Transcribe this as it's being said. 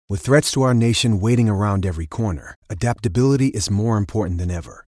With threats to our nation waiting around every corner, adaptability is more important than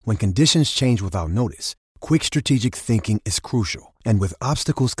ever. When conditions change without notice, quick strategic thinking is crucial. And with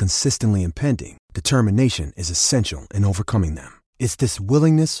obstacles consistently impending, determination is essential in overcoming them. It's this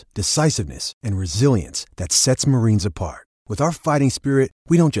willingness, decisiveness, and resilience that sets Marines apart. With our fighting spirit,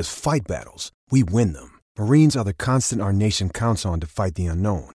 we don't just fight battles, we win them. Marines are the constant our nation counts on to fight the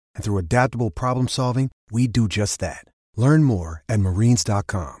unknown. And through adaptable problem solving, we do just that. Learn more at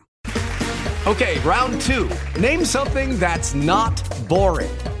marines.com. Okay, round two. Name something that's not boring.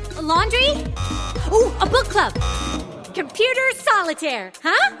 A laundry? Ooh, a book club. Computer solitaire,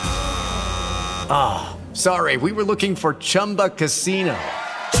 huh? Ah, sorry, we were looking for Chumba Casino.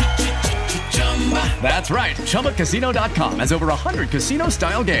 That's right, ChumbaCasino.com has over 100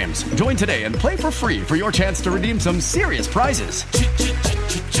 casino-style games. Join today and play for free for your chance to redeem some serious prizes.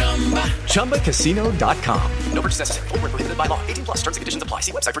 ChumbaCasino.com. No purchase necessary. Void where prohibited by law. 18+ terms and conditions apply.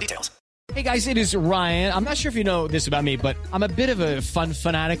 See website for details. Hey guys, it is Ryan. I'm not sure if you know this about me, but I'm a bit of a fun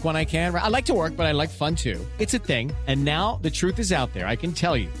fanatic when I can. I like to work, but I like fun too. It's a thing. And now the truth is out there. I can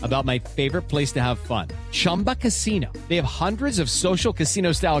tell you about my favorite place to have fun. Chumba Casino. They have hundreds of social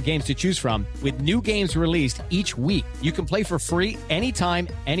casino style games to choose from with new games released each week. You can play for free anytime,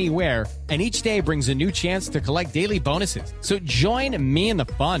 anywhere. And each day brings a new chance to collect daily bonuses. So join me in the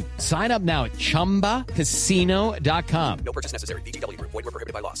fun. Sign up now at ChumbaCasino.com. No purchase necessary. VGW Group. Void where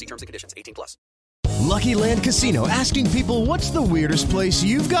prohibited by law. See terms and conditions. 18+. Lucky Land Casino, asking people, what's the weirdest place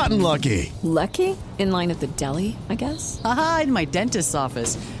you've gotten lucky? Lucky? In line at the deli, I guess? Aha, in my dentist's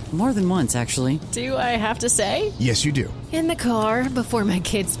office. More than once, actually. Do I have to say? Yes, you do. In the car before my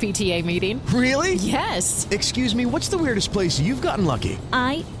kids' PTA meeting. Really? Yes. Excuse me, what's the weirdest place you've gotten lucky?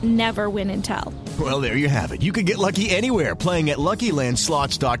 I never win and tell. Well, there you have it. You can get lucky anywhere, playing at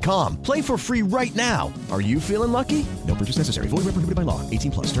LuckyLandSlots.com. Play for free right now. Are you feeling lucky? No purchase necessary. Void where prohibited by law.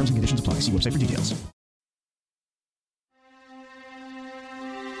 18+. Terms and conditions apply. See website for details.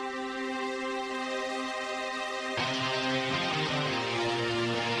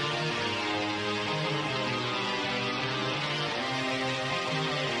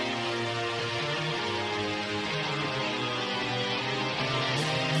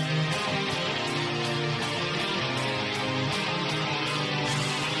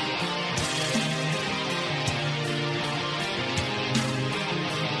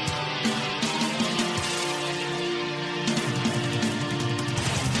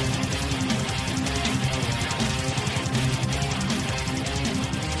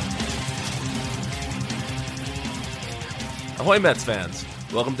 Ahoy, Mets fans!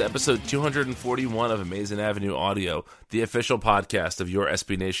 Welcome to episode 241 of Amazing Avenue Audio, the official podcast of your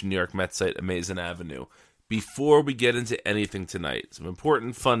SB Nation New York Mets site, Amazing Avenue. Before we get into anything tonight, some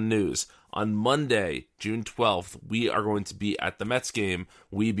important fun news. On Monday, June 12th, we are going to be at the Mets game,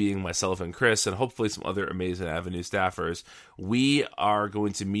 we being myself and Chris, and hopefully some other Amazing Avenue staffers. We are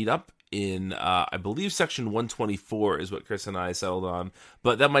going to meet up in, I believe, section 124 is what Chris and I settled on,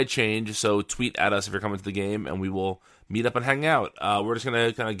 but that might change, so tweet at us if you're coming to the game, and we will meet up and hang out. We're just going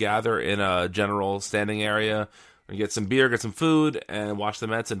to kind of gather in a general standing area and get some beer, get some food, and watch the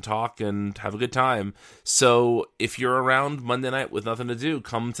Mets and talk and have a good time. So if you're around Monday night with nothing to do,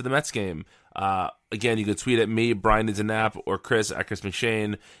 come to the Mets game. Again, you can tweet at me, Brian Needs a Nap, or Chris at Chris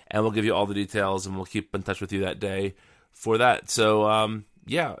McShane, and we'll give you all the details, and we'll keep in touch with you that day for that. So,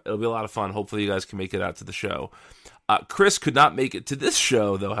 yeah, it'll be a lot of fun. Hopefully you guys can make it out to the show. Chris could not make it to this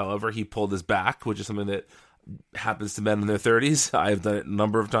show, though. However, he pulled his back, which is something that happens to men in their 30s. I've done it a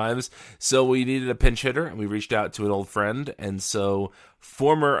number of times. So we needed a pinch hitter, and we reached out to an old friend. And so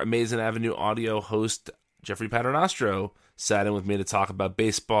former Amazing Avenue Audio host Jeffrey Paternostro sat in with me to talk about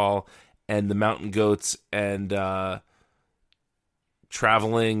baseball and the Mountain Goats and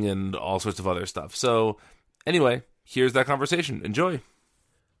traveling and all sorts of other stuff. So anyway, here's that conversation. Enjoy.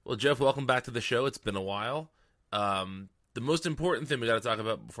 Well, Jeff, welcome back to the show. It's been a while. The most important thing we got to talk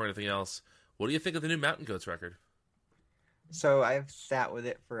about before anything else, what do you think of the new Mountain Goats record? So I've sat with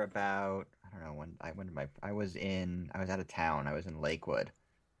it for about, I don't know, I was out of town. I was in Lakewood.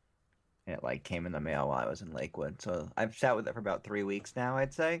 And it came in the mail while I was in Lakewood. So I've sat with it for about 3 weeks now,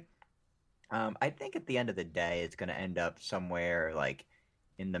 I'd say. I think at the end of the day, it's going to end up somewhere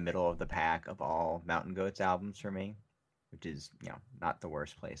in the middle of the pack of all Mountain Goats albums for me, which is, not the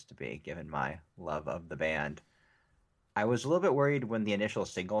worst place to be given my love of the band. I was a little bit worried when the initial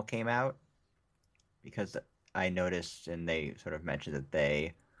single came out because I noticed, and they sort of mentioned that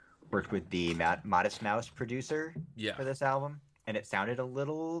they worked with the Modest Mouse producer for this album, and it sounded a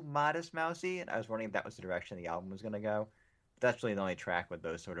little Modest Mousey, and I was wondering if that was the direction the album was going to go. But that's really the only track with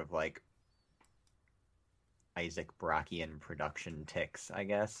those sort of Isaac Brockian production ticks, I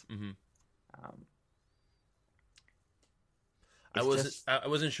guess. Mm-hmm. Um, I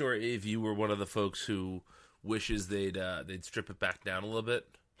wasn't sure if you were one of the folks who wishes they'd strip it back down a little bit.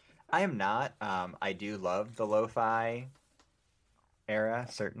 I am not. I do love the lo-fi era,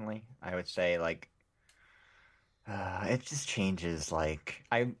 certainly. I would say, like, it just changes. Like,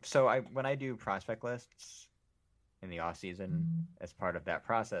 when I do prospect lists in the off season, as part of that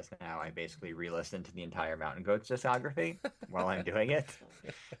process now, I basically re-listen to the entire Mountain Goats discography while I'm doing it.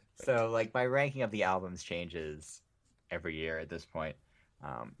 So, like, my ranking of the albums changes every year at this point.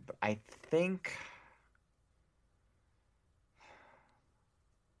 But I think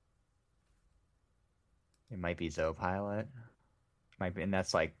it might be Zoopilot. Might be, and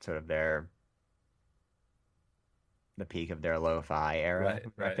that's like sort of the peak of their lo-fi era.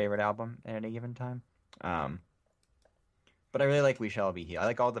 My favorite album at any given time. But I really like We Shall Be Healed. I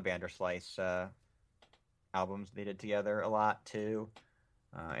like all the Vanderslice albums they did together a lot too,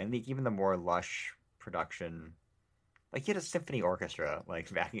 and even the more lush production. Like, he had a symphony orchestra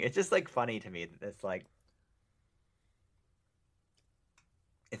like backing. It's just like funny to me that it's like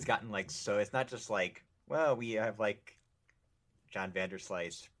it's gotten like so. It's not just like, well, we have like John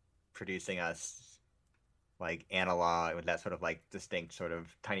Vanderslice producing us like analog with that sort of like distinct sort of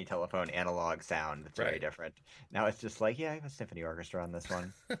tiny telephone analog sound that's very different. Now it's just like, yeah, I have a symphony orchestra on this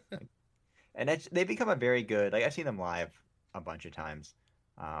one. And they become a very good, like, I've seen them live a bunch of times.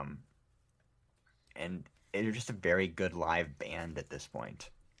 And they're just a very good live band at this point.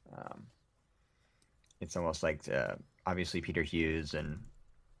 It's almost like, obviously Peter Hughes and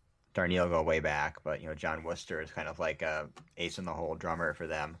Darnielle go way back, but, you know, John Wooster is kind of like a ace in the hole drummer for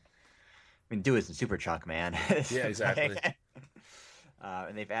them. I mean, Dewey's in Superchunk, man. Yeah, exactly.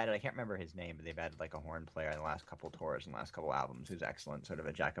 And they've added, I can't remember his name, but they've added like a horn player in the last couple tours and last couple albums who's excellent, sort of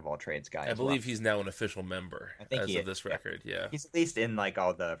a jack of all trades guy. I believe he's now an official member as of this record. Yeah, he's at least in like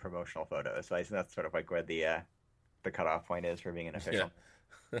all the promotional photos, so I think that's sort of like where the cutoff point is for being an official.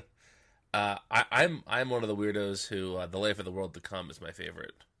 Yeah. I'm one of the weirdos who The Life of the World to Come is my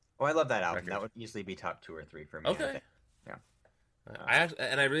favorite. Oh, I love that album. Record. That would easily be top 2 or 3 for me. Okay. Yeah.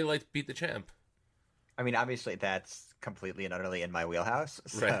 I really liked Beat the Champ. I mean, obviously that's completely and utterly in my wheelhouse,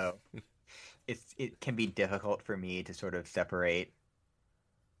 so it can be difficult for me to sort of separate.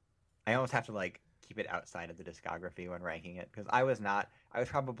 I almost have to like keep it outside of the discography when ranking it, because I was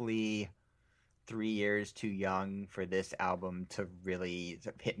probably 3 years too young for this album to really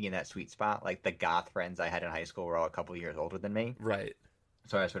hit me in that sweet spot. Like, the goth friends I had in high school were all a couple years older than me. Right.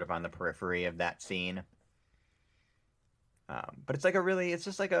 So I was sort of on the periphery of that scene. But it's like it's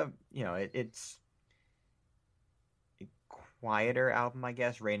just like a, you know, it's a quieter album, I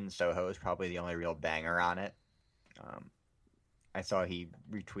guess. Rain in Soho is probably the only real banger on it. I saw he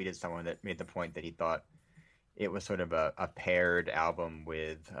retweeted someone that made the point that he thought it was sort of a paired album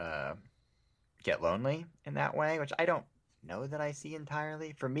with Get Lonely in that way, which I don't know that I see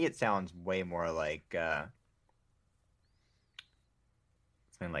entirely. For me, it sounds way more like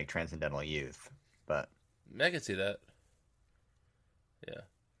something like Transcendental Youth, but I can see that. Yeah.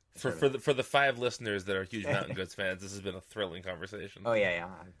 For the 5 listeners that are huge Mountain Goats fans, this has been a thrilling conversation. Oh yeah.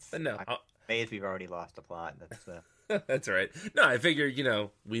 But no, I'm amazed we've already lost a plot. That's that's all right. No, I figure, you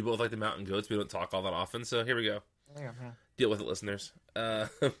know, we both like the Mountain Goats. We don't talk all that often, so here we go. Yeah. Deal with it, listeners. I'm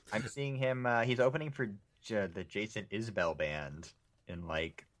seeing him. He's opening for the Jason Isbell band in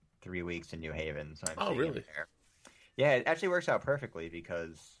like 3 weeks in New Haven. So I'm seeing him there. Yeah, it actually works out perfectly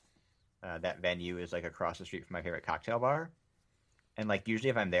because that venue is like across the street from my favorite cocktail bar. And like usually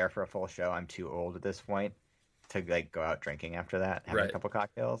if I'm there for a full show, I'm too old at this point to like go out drinking after that, having a couple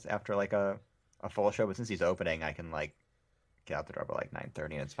cocktails after like a full show. But since he's opening, I can like get out the door by like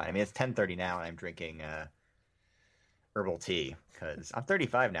 9:30 and it's fine. I mean, it's 10:30 now and I'm drinking herbal tea because I'm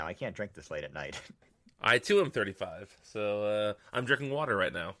 35 now. I can't drink this late at night. I too am 35, so I'm drinking water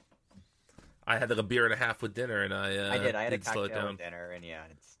right now. I had like a beer and a half with dinner, and I did. I had a cocktail with dinner, and yeah,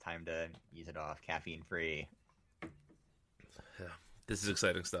 it's time to ease it off, caffeine free. Yeah, this is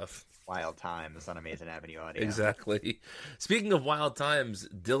exciting stuff. Wild times on Amazing Avenue Audio. Exactly. Speaking of wild times,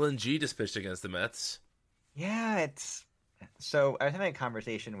 Dylan G just pitched against the Mets. Yeah, so I was having a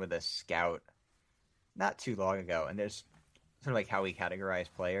conversation with a scout not too long ago, and there's sort of like how we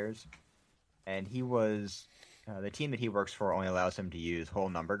categorize players, and he was the team that he works for only allows him to use whole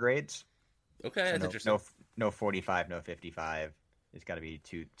number grades. Okay, so that's interesting. No 45, no 55. It's got to be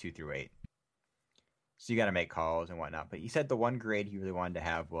 2 through 8. So you got to make calls and whatnot. But he said the one grade he really wanted to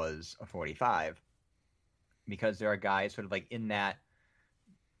have was a 45 because there are guys sort of like in that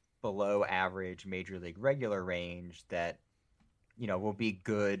below average major league regular range that, you know, will be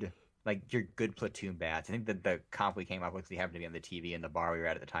good like your good platoon bats. I think that the comp we came up with, 'cause he happened to be on the TV in the bar we were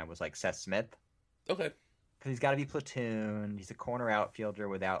at the time, was like Seth Smith. Okay. Because he's got to be platoon. He's a corner outfielder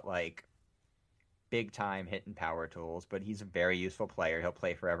without like big time hitting power tools, but he's a very useful player. He'll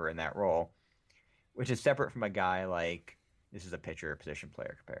play forever in that role, which is separate from a guy like, this is a pitcher position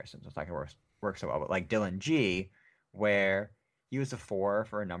player comparison, so it's not going to work so well, but like Dylan G, where he was a 4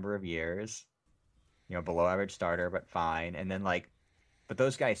 for a number of years, below average starter, but fine. And then but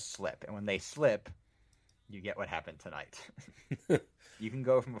those guys slip. And when they slip, you get what happened tonight. You can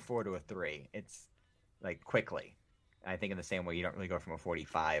go from a 4 to a 3. It's like quickly. And I think in the same way, you don't really go from a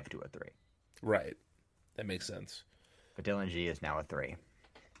 45 to a 3. Right. That makes sense. But Dylan G is now a 3.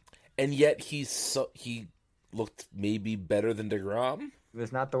 And yet he looked maybe better than DeGrom. He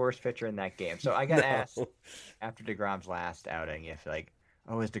was not the worst pitcher in that game. So I got asked after DeGrom's last outing if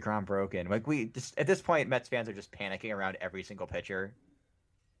is DeGrom broken? Like, we just, at this point, Mets fans are just panicking around every single pitcher.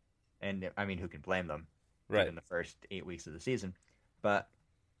 And I mean, who can blame them? Right. In the first 8 weeks of the season. But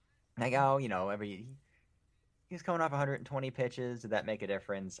he's coming off 120 pitches. Did that make a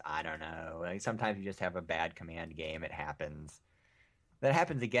difference? I don't know. Like, sometimes you just have a bad command game. It happens. That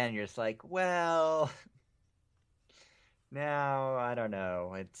happens again. You're just like, well, no, I don't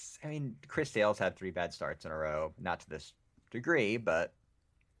know. Chris Sale's had 3 bad starts in a row. Not to this degree, but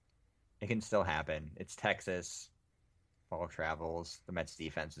it can still happen. It's Texas. Fall travels. The Mets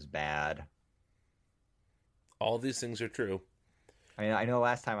defense is bad. All these things are true. I mean, I know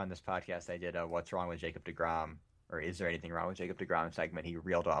last time on this podcast I did a What's Wrong with Jacob deGrom, or Is There Anything Wrong with Jacob deGrom segment. He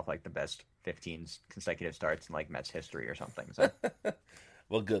reeled off like the best 15 consecutive starts in like Mets history or something. So.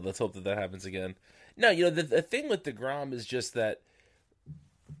 Well, good. Let's hope that happens again. No, the thing with deGrom is just that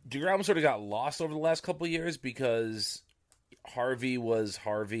deGrom sort of got lost over the last couple of years because Harvey was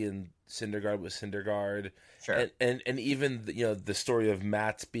Harvey and Syndergaard was Syndergaard. Sure. And even the story of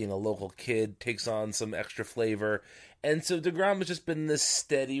Matt being a local kid takes on some extra flavor. And so deGrom has just been this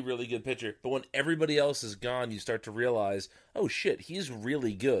steady, really good pitcher. But when everybody else is gone, you start to realize, oh shit, he's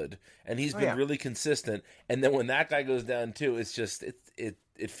really good. And he's been really consistent. And then when that guy goes down too, it's just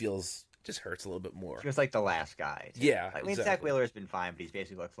it feels, just hurts a little bit more. He was like the last guy. Yeah. I mean, exactly. Zach Wheeler's been fine, but he's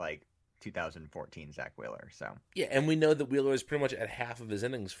basically looks like 2014 Zach Wheeler. So yeah, and we know that Wheeler is pretty much at half of his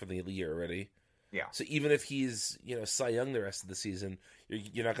innings for the year already. Yeah. So even if he's Cy Young the rest of the season,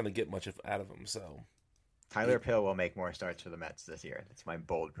 you're not going to get much out of him. So Tyler Pill will make more starts for the Mets this year. That's my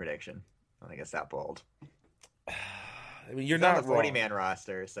bold prediction. I think it's that bold. I mean, you're he's not on the 40-man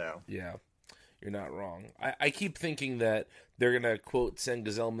roster, so yeah, you're not wrong. I keep thinking that they're going to quote send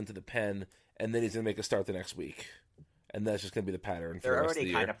Gazelman to the pen, and then he's going to make a start the next week. And that's just going to be the pattern for the rest of the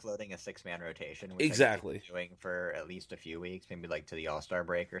year. They're already kind of floating a 6-man rotation. Which exactly. They're doing for at least a few weeks, maybe like to the All-Star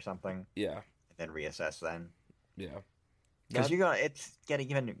break or something. Yeah. And then reassess then. Yeah. Because it's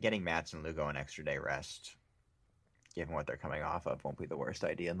getting Matz and Lugo an extra day rest, given what they're coming off of, won't be the worst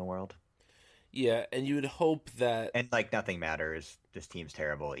idea in the world. Yeah, and you would hope that... And, nothing matters. This team's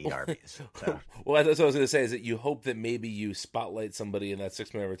terrible. Eat Arby's. So. Well, that's what I was going to say, is that you hope that maybe you spotlight somebody in that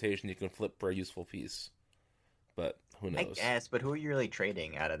 6-man rotation you can flip for a useful piece. But who knows? I guess, but who are you really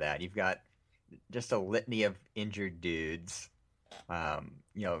trading out of that? You've got just a litany of injured dudes.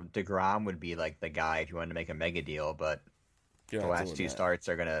 DeGrom would be like the guy if you wanted to make a mega deal, but the last 2 starts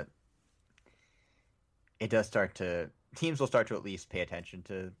are gonna. Teams will start to at least pay attention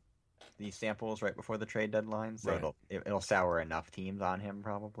to these samples right before the trade deadline, so right. it'll sour enough teams on him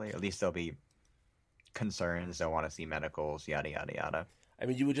probably. At least there'll be concerns. They'll want to see medicals, yada yada yada. I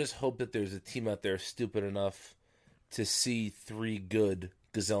mean, you would just hope that there's a team out there stupid enough to see 3 good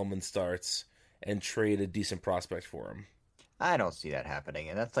Gazelman starts and trade a decent prospect for him. I don't see that happening,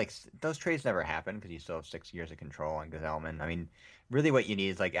 and that's those trades never happen because you still have 6 years of control on Gazelman. I mean, really, what you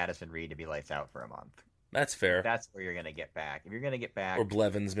need is Addison Reed to be lights out for a month. That's fair. That's where you're going to get back. If you're going to get back, or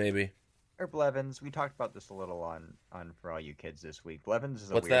Blevins maybe, or Blevins. We talked about this a little on For All You Kids this week. Blevins is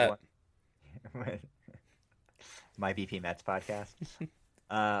a What's weird that? One. My VP Mets podcast.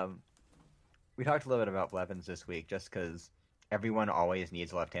 We talked a little bit about Blevins this week just because everyone always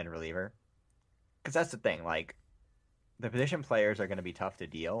needs a left-handed reliever. Because that's the thing, the position players are going to be tough to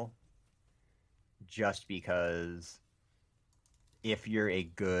deal just because if you're a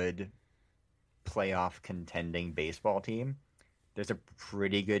good playoff contending baseball team, there's a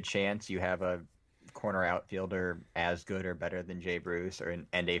pretty good chance you have a corner outfielder as good or better than Jay Bruce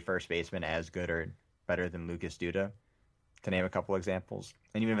and a first baseman as good or better than Lucas Duda, to name a couple examples.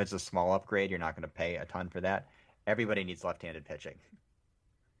 And even if it's a small upgrade, you're not going to pay a ton for that. Everybody needs left-handed pitching.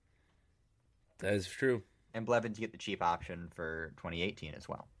 That is true. And Blevins, you get the cheap option for 2018 as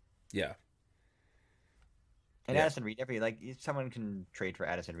well. Yeah. And Addison Reed, someone can trade for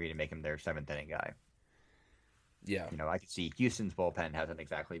Addison Reed and make him their 7th inning guy. Yeah. I could see Houston's bullpen hasn't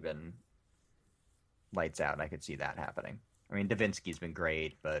exactly been lights out. I could see that happening. I mean, Davinsky's been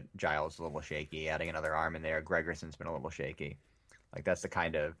great, but Giles is a little shaky. Adding another arm in there, Gregerson's been a little shaky. That's the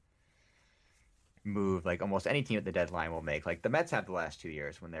kind of move almost any team at the deadline will make. The Mets have the last 2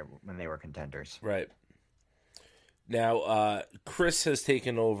 years when they were contenders. Right. Now, Chris has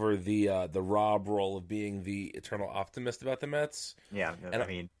taken over the Rob role of being the eternal optimist about the Mets. Yeah, and I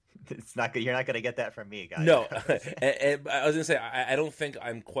mean, it's not good. You're not going to get that from me, guys. No, and I was going to say I don't think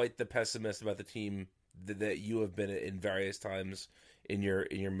I'm quite the pessimist about the team that you have been in various times in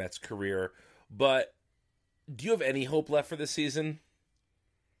your Mets career. But do you have any hope left for this season?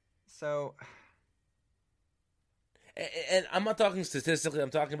 So, and I'm not talking statistically. I'm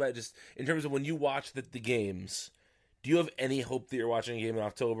talking about just in terms of when you watch the games. Do you have any hope that you're watching a game in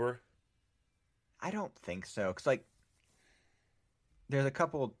October? I don't think so. Because, there's a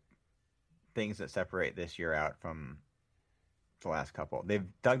couple things that separate this year out from the last couple. They've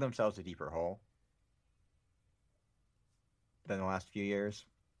dug themselves a deeper hole than the last few years.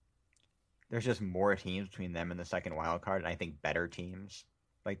 There's just more teams between them and the second wild card, and I think better teams.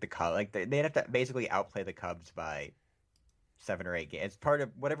 The Cubs, they'd have to basically outplay the Cubs by 7 or 8 games. It's part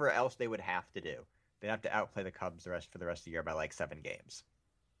of whatever else they would have to do. They'd have to outplay the Cubs for the rest of the year by 7 games.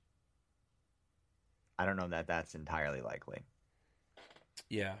 I don't know that that's entirely likely.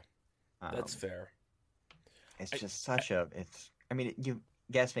 Yeah, that's fair. It's just I mean, you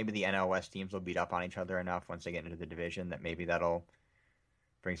guess maybe the NL West teams will beat up on each other enough once they get into the division that maybe that'll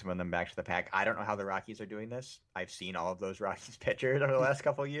bring some of them back to the pack. I don't know how the Rockies are doing this. I've seen all of those Rockies pitchers over the last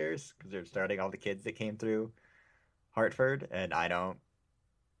couple of years because they're starting all the kids that came through Hartford, and I don't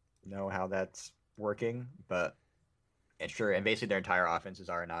know how that's working, but it's sure. And basically their entire offense is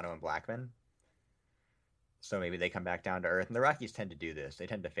Arenado and Blackmon. So maybe they come back down to earth. And the Rockies tend to do this. They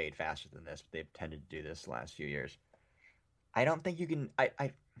tend to fade faster than this, but they've tended to do this the last few years. I don't think you can...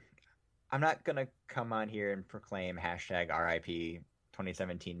 I'm not going to come on here and proclaim hashtag RIP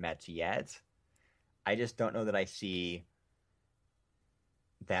 2017 Mets yet. I just don't know that I see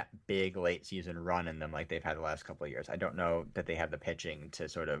that big late season run in them like they've had the last couple of years. I don't know that they have the pitching to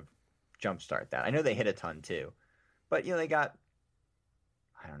sort of jumpstart that. I know they hit a ton too, but they got,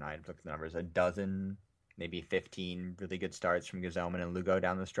 I don't know, I'd look at the numbers, a dozen, maybe 15 really good starts from Gesellman and Lugo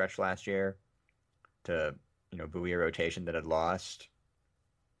down the stretch last year to, buoy a rotation that had lost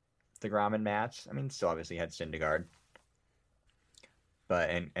DeGrom and Matz. I mean, still obviously had Syndergaard, but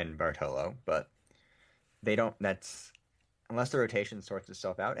and Bartolo, but they don't. That's unless the rotation sorts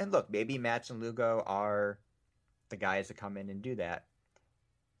itself out. And look, maybe Matz and Lugo are the guys that come in and do that.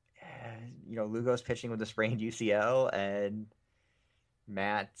 Lugo's pitching with a sprained UCL, and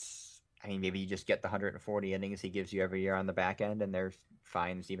Matz. I mean, maybe you just get the 140 innings he gives you every year on the back end, and they're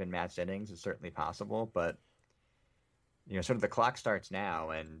fine even Matz innings. It's certainly possible, but sort of the clock starts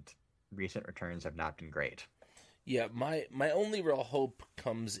now, and recent returns have not been great. Yeah, my only real hope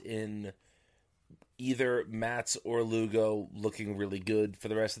comes in either Matz or Lugo looking really good for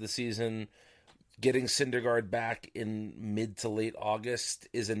the rest of the season. Getting Syndergaard back in mid to late August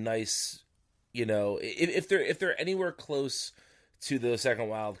is a nice, if they're anywhere close to the second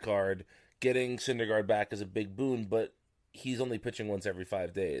wild card, getting Syndergaard back is a big boon, but he's only pitching once every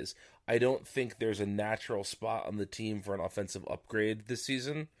 5 days. I don't think there's a natural spot on the team for an offensive upgrade this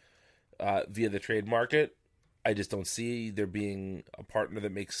season via the trade market. I just don't see there being a partner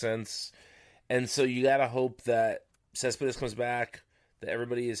that makes sense. And so you got to hope that Cespedes comes back, that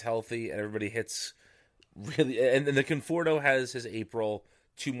everybody is healthy, and everybody hits really... And then the Conforto has his April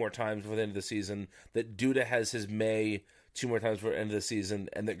 2 more times before the end of the season, that Duda has his May 2 more times before the end of the season,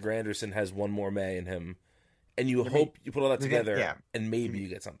 and that Granderson has 1 more May in him. And you hope you put all that together, and maybe you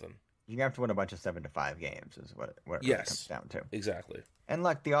get something. You're going to have to win a bunch of 7-5 games is what it really comes down to. Exactly. And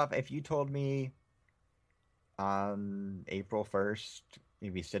look, if you told me on April 1st,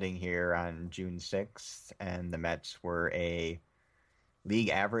 you'd be sitting here on June 6th, and the Mets were a league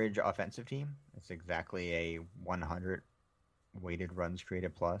average offensive team. It's exactly a 100 weighted runs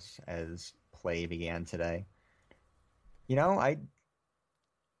created plus as play began today. I'd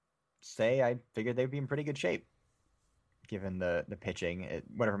say I figured they'd be in pretty good shape given the pitching.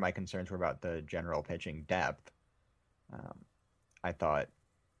 Whatever my concerns were about the general pitching depth, I thought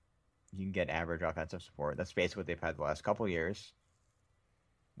you can get average offensive support. That's basically what they've had the last couple of years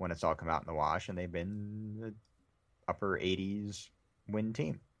when it's all come out in the wash, and they've been the upper 80s win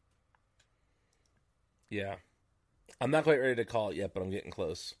team. Yeah. I'm not quite ready to call it yet, but I'm getting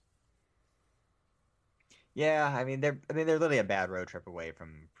close. Yeah, they're literally a bad road trip away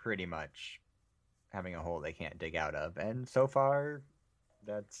from pretty much having a hole they can't dig out of. And so far,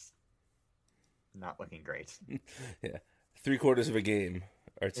 that's not looking great. Yeah. 3/4 of a game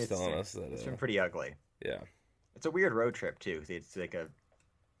are telling us that. It's been pretty ugly. Yeah. It's a weird road trip, too. It's like a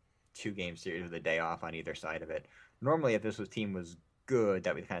 2-game series with a day off on either side of it. Normally, if this team was good,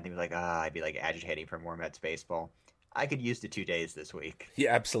 that would kind of thing was like, I'd be like agitating for more Mets baseball. I could use the 2 days this week.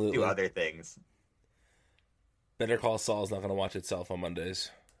 Yeah, absolutely. Do other things. Better Call Saul's not going to watch itself on Mondays.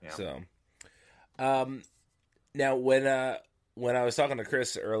 Yeah. So, now when I was talking to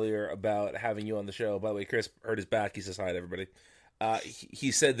Chris earlier about having you on the show, by the way, Chris hurt his back. He says hi to everybody.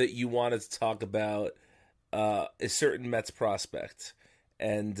 He said that you wanted to talk about a certain Mets prospect.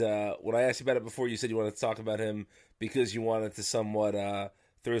 And when I asked you about it before, you said you wanted to talk about him because you wanted to somewhat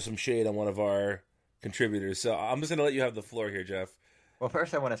throw some shade on one of our contributors. So I'm just going to let you have the floor here, Jeff. Well,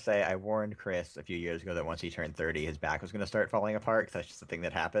 first I want to say I warned Chris a few years ago that once he turned 30, his back was going to start falling apart, because that's just the thing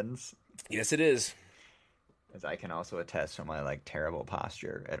that happens. Yes, it is. As I can also attest from my terrible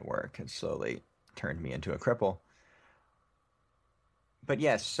posture at work has slowly turned me into a cripple. But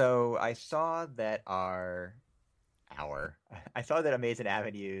yes, so I saw that I saw that Amazing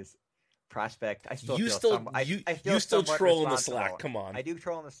Avenues prospect. I still troll in the Slack. Come on, I do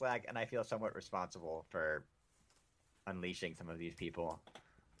troll in the Slack, and I feel somewhat responsible for unleashing some of these people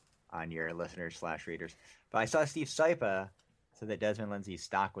on your listeners/readers. But I saw Steve Sypa said that Desmond Lindsay's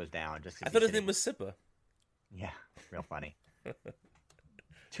stock was down. I thought his name was Sipa. Yeah, real funny.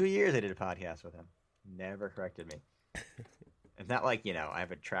 2 years I did a podcast with him. Never corrected me. It's not like, I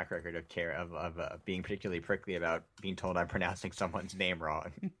have a track record of being particularly prickly about being told I'm pronouncing someone's name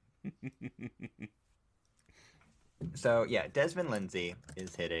wrong. So, yeah, Desmond Lindsay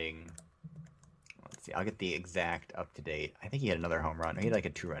is hitting... Let's see, I'll get the exact up-to-date. I think he had another home run. He had a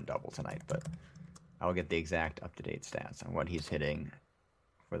 2-run double tonight, but I'll get the exact up-to-date stats on what he's hitting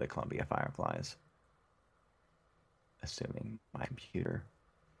for the Columbia Fireflies. Assuming my computer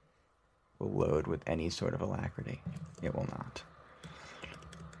will load with any sort of alacrity. It will not.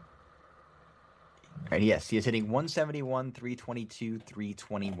 All right, yes, he is hitting 171, 322,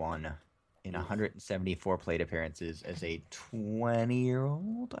 321 in 174 plate appearances as a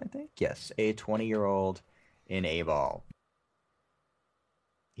 20-year-old, I think? Yes, a 20-year-old in A-ball.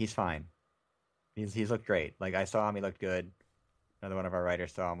 He's fine. He's looked great. I saw him, he looked good. Another one of our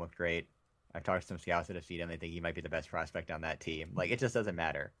writers saw him, looked great. I've talked to some scouts that have seen him. They think he might be the best prospect on that team. It just doesn't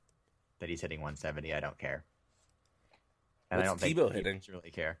matter that he's hitting 170. I don't care. And What's I don't think Tebow hitting?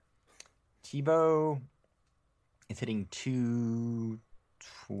 Really care. Tebow is hitting 2...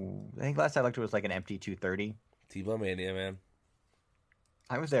 I think last I looked it was an empty 230. Tebow mania, man.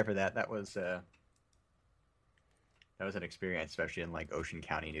 I was there for that. That was an experience, especially in Ocean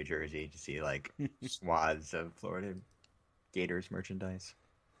County, New Jersey, to see swaths of Florida Gators merchandise.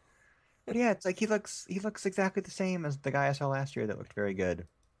 But yeah, it's he looks exactly the same as the guy I saw last year that looked very good.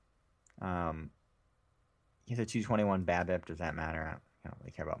 He's a 221 BABIP. Does that matter? I don't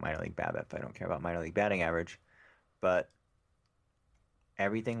really care about minor league BABIP. I don't care about minor league batting average. But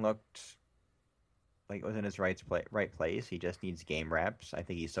everything looked like it was in his right place. He just needs game reps. I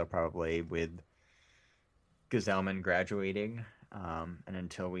think he's still probably with Gazelman graduating. And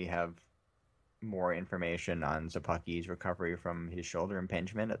until we have more information on Zapucki's recovery from his shoulder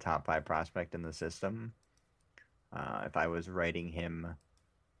impingement, a top 5 prospect in the system. If I was writing him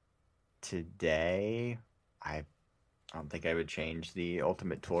today, I don't think I would change the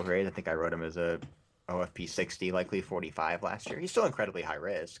ultimate tool grade. I think I wrote him as a OFP 60, likely 45 last year. He's still incredibly high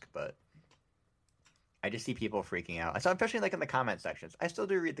risk, but I just see people freaking out. I saw, especially in the comment sections. I still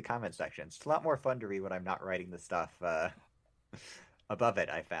do read the comment sections. It's a lot more fun to read when I'm not writing the stuff above it,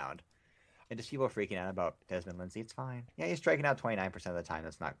 I found. And just people freaking out about Desmond Lindsay, it's fine. Yeah, he's striking out 29% of the time.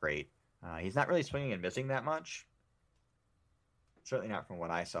 That's not great. He's not really swinging and missing that much. Certainly not from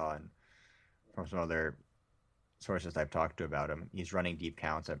what I saw and from some other sources I've talked to about him. He's running deep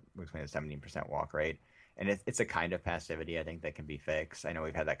counts at between a 17% walk rate. And it's a kind of passivity, I think, that can be fixed. I know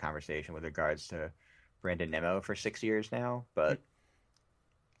we've had that conversation with regards to Brandon Nimmo for 6 years now, but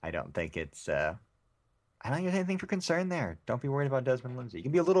I don't think it's... I don't think there's anything for concern there. Don't be worried about Desmond Lindsay. You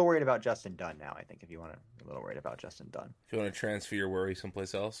can be a little worried about Justin Dunn now, I think, if you want to be a little worried about Justin Dunn. If you want to transfer your worry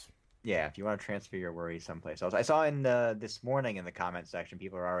someplace else? Yeah, if you want to transfer your worry someplace else. I saw in this morning in the comment section,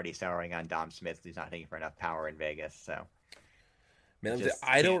 people are already souring on Dom Smith. He's not hitting for enough power in Vegas. So, man,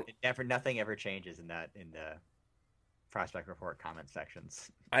 nothing ever changes in the prospect report comment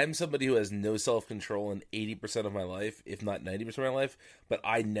sections. I'm somebody who has no self-control in 80% of my life, if not 90% of my life, but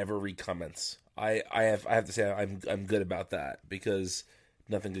I never read comments. I have to say I'm good about that because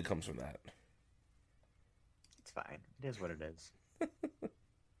nothing good comes from that. It's fine. It is what it is.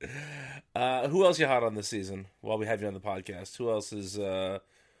 Who else you hot on this season while we have you on the podcast? Who else is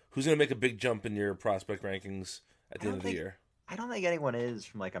who's going to make a big jump in your prospect rankings at the end of the year? I don't think anyone is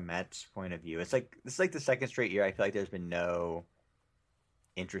from like a Mets point of view. It's like the second straight year I feel like there's been no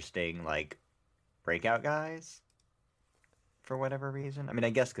interesting like breakout guys for whatever reason. I mean, I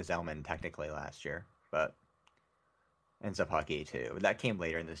guess Gazelman technically last year, but and Zappucki too. That came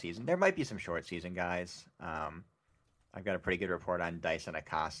later in the season. There might be some short season guys. I've got a pretty good report on Dyson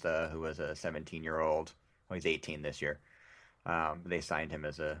Acosta, who was a 17-year-old. Well, he's 18 this year. They signed him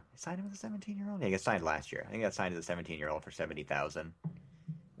as a 17-year-old. Yeah, he got signed last year. I think he got signed as a 17-year-old for $70,000. It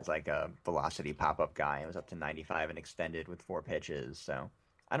was like a velocity pop-up guy. It was up to 95 and extended with 4 pitches. So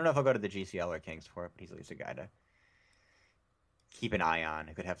I don't know if I'll go to the GCL or Kings for it, but he's at least a guy to keep an eye on.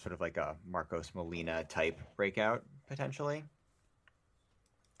 It could have sort of like a Marcos Molina type breakout potentially.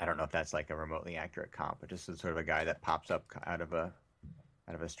 I don't know if that's like a remotely accurate comp, but just sort of a guy that pops up out of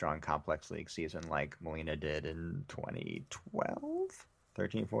a strong complex league season like Molina did in 2012,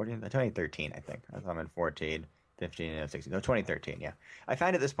 13, 14, 2013, I think. I'm in 14, 15, and 16. No, 2013, yeah. I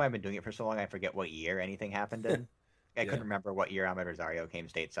find at this point I've been doing it for so long I forget what year anything happened in. I couldn't remember what year Ahmed Rosario came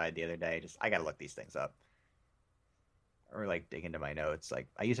stateside the other day. I got to look these things up. Or like dig into my notes. Like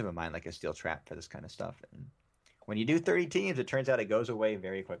I used to have a mind like a steel trap for this kind of stuff. And when you do 30 teams, it turns out it goes away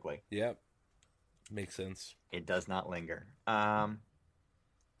very quickly. Yep. Makes sense. It does not linger.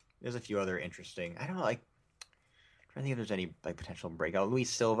 There's a few other interesting. I don't know, like I'm trying to think if there's any like potential breakout. Luis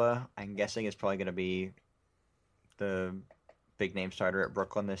Silva, I'm guessing, is probably going to be the big name starter at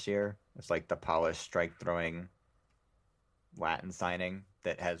Brooklyn this year. It's like the polished strike throwing Latin signing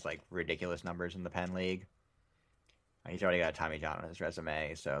that has like ridiculous numbers in the Penn League. He's already got Tommy John on his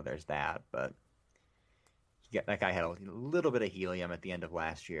resume, so there's that. But that guy had a little bit of helium at the end of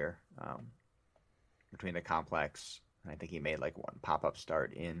last year between the complex. I think he made like one pop-up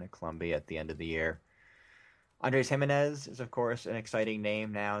start in Columbia at the end of the year. Andres Jimenez is, of course, an exciting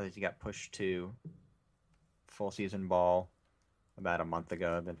name now that he got pushed to full season ball about a month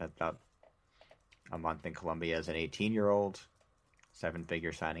ago. Been about a month in Colombia as an 18-year-old,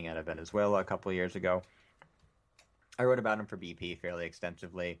 7-figure signing out of Venezuela a couple of years ago. I wrote about him for BP fairly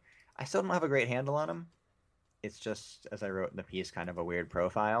extensively. I still don't have a great handle on him. It's just, as I wrote in the piece, kind of a weird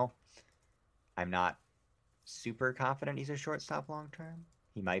profile. I'm not super confident he's a shortstop long term.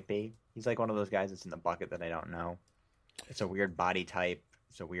 He might be. He's like one of those guys that's in the bucket that I don't know. It's a weird body type.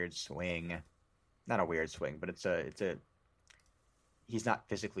 It's a weird swing. Not a weird swing, but it's a. He's not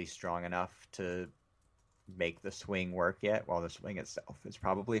physically strong enough to make the swing work yet. While the swing itself is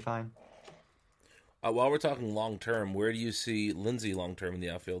probably fine. While we're talking long term, where do you see Lindsey long term in the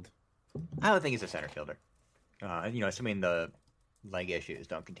outfield? I don't think he's a center fielder. Assuming the leg issues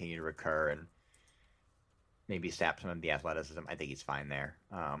don't continue to recur and maybe sap some of the athleticism, I think he's fine there.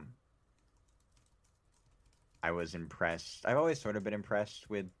 I was impressed. I've always sort of been impressed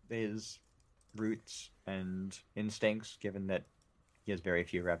with his roots and instincts, given that he has very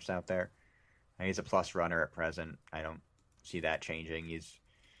few reps out there. He's a plus runner at present. I don't see that changing. He's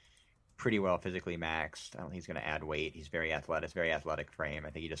pretty well physically maxed. I don't think he's going to add weight. He's very athletic frame. I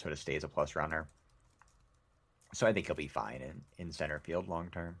think he just sort of stays a plus runner. So I think he'll be fine in center field long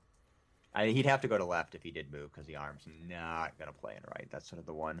term. He'd have to go to left if he did move because the arm's not going to play in right. That's sort of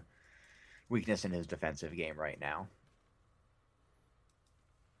the one weakness in his defensive game right now.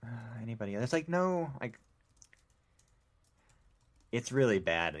 Anybody else? There's like no, like, it's really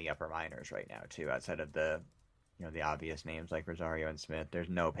bad in the upper minors right now too, outside of the, the obvious names like Rosario and Smith. There's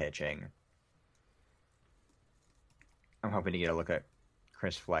no pitching. I'm hoping to get a look at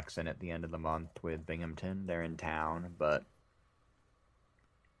Chris Flexen at the end of the month with Binghamton. They're in town, but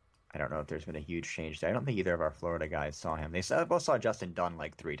I don't know if there's been a huge change there. I don't think either of our Florida guys saw him. They both saw Justin Dunn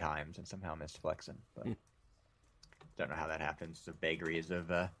like 3 times and somehow missed Flexen. But don't know how that happens. The vagaries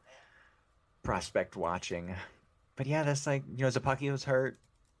of prospect watching. But yeah, that's like, Zappucki was hurt.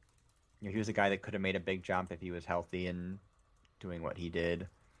 He was a guy that could have made a big jump if he was healthy and doing what he did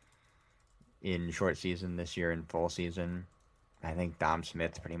in short season this year and full season. I think Dom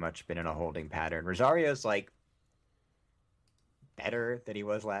Smith's pretty much been in a holding pattern. Rosario's like better than he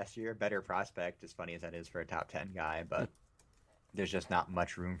was last year. Better prospect, as funny as that is for a top 10 guy, but there's just not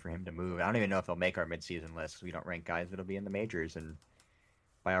much room for him to move. I don't even know if he'll make our midseason list because we don't rank guys that'll be in the majors, and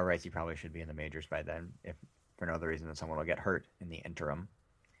by all rights, he probably should be in the majors by then, if for no other reason than someone will get hurt in the interim.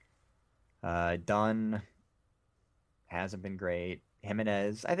 Dunn hasn't been great.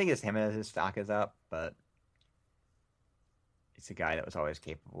 Jimenez, I think Jimenez's stock is up, but it's a guy that was always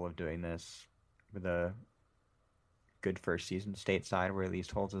capable of doing this with a good first season stateside where he at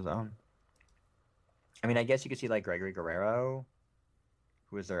least holds his own. I mean, I guess you could see like Gregory Guerrero,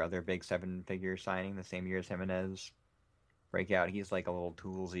 who was their other big 7-figure signing the same year as Jimenez, break out. He's like a little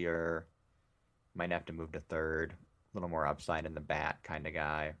toolsier, might have to move to third, a little more upside in the bat kind of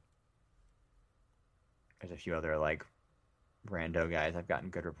guy. There's a few other like rando guys I've gotten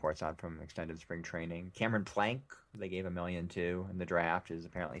good reports on from extended spring training. Cameron Plank, they gave $1 million to in the draft, is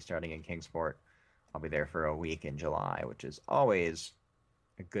apparently starting in Kingsport. I'll be there for a week in July, which is always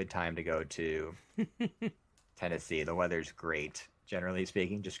a good time to go to Tennessee. The weather's great, generally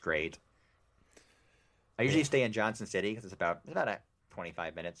speaking, just great. I usually stay in Johnson City because it's about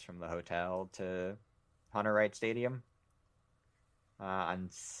 25 minutes from the hotel to Hunter Wright Stadium. On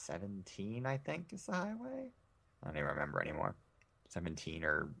 17, I think, is the highway. I don't even remember anymore. 17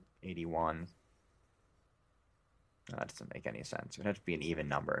 or 81. That doesn't make any sense. It would have to be an even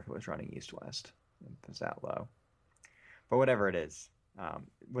number if it was running east-west. If it's that low. But whatever it is,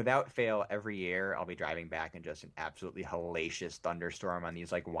 without fail, every year I'll be driving back in just an absolutely hellacious thunderstorm on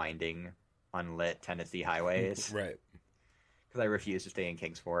these like winding, unlit Tennessee highways. Right. Because I refuse to stay in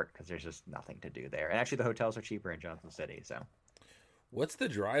Kingsport because there's just nothing to do there. And actually the hotels are cheaper in Johnson City, so... What's the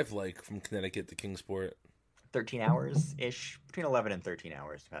drive like from Connecticut to Kingsport? 13 hours-ish. Between 11 and 13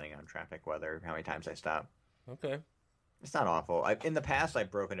 hours, depending on traffic, weather, how many times I stop. Okay. It's not awful. In the past,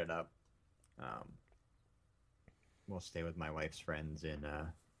 I've broken it up. We'll stay with my wife's friends in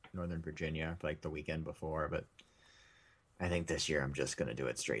Northern Virginia for like the weekend before, but I think this year I'm just going to do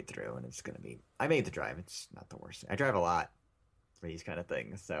it straight through, and it's going to be... I made the drive. It's not the worst. I drive a lot for these kind of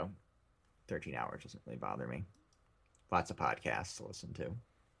things, so 13 hours doesn't really bother me. Lots of podcasts to listen to.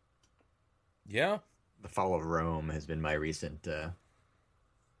 Yeah. The Fall of Rome has been my recent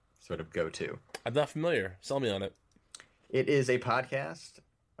sort of go-to. I'm not familiar. Sell me on it. It is a podcast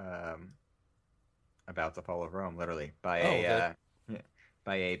about the Fall of Rome, literally, by a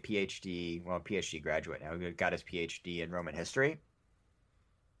PhD graduate now who got his PhD in Roman history.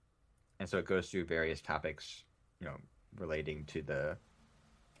 And so it goes through various topics, relating to the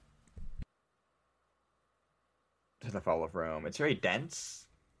Fall of Rome. It's very dense.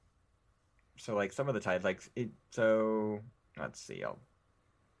 So like some of the titles, let's see.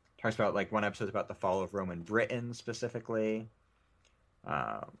 Talks about like one episode's about the fall of Roman Britain specifically.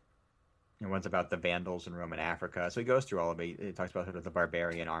 One's about the Vandals in Roman Africa. So he goes through all of it. It talks about sort of the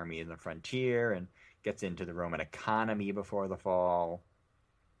barbarian army in the frontier and gets into the Roman economy before the fall.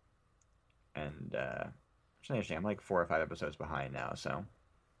 And it's interesting. I'm like 4 or 5 episodes behind now, so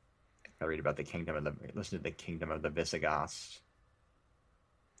I read about listen to the kingdom of the Visigoths.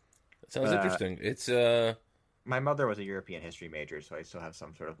 That sounds interesting. It's my mother was a European history major, so I still have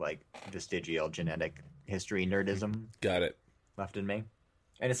some sort of like vestigial genetic history nerdism. Got it. Left in me.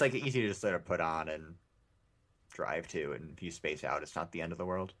 And it's like easy to just sort of put on and drive to, and if you space out, it's not the end of the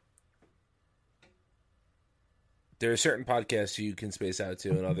world. There are certain podcasts you can space out to,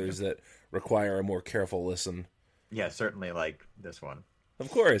 and others that require a more careful listen. Yeah, certainly like this one. Of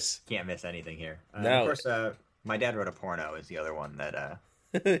course. Can't miss anything here. No. Of course, My Dad Wrote a Porno is the other one that...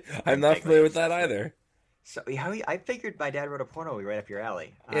 I'm not familiar with that either. So I figured My Dad Wrote a Porno would be right up your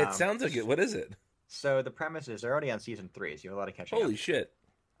alley. It sounds like it. What is it? So the premise is they're already on season 3, so you have a lot of catching up. Holy shit.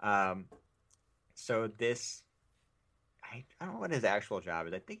 So this... I don't know what his actual job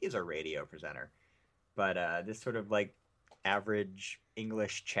is. I think he's a radio presenter. But this sort of like average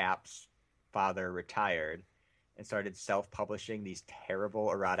English chap's father retired and started self-publishing these terrible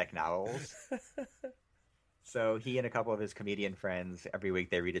erotic novels. So he and a couple of his comedian friends, every week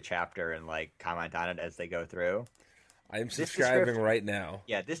they read a chapter and like comment on it as they go through. I'm subscribing right now.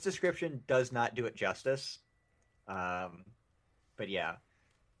 Yeah, this description does not do it justice. But yeah,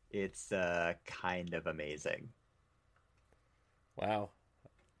 it's kind of amazing. Wow.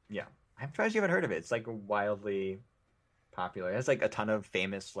 Yeah. I'm surprised you haven't heard of it. It's like wildly popular. It has like a ton of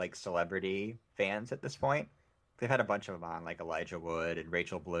famous like celebrity fans at this point. They've had a bunch of them on, like Elijah Wood and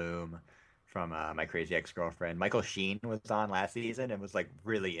Rachel Bloom from My Crazy Ex-Girlfriend. Michael Sheen was on last season and was like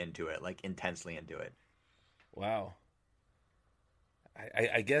really into it, like intensely into it. Wow.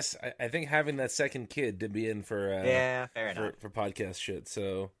 I guess I think having that second kid did be in for fair enough for podcast shit.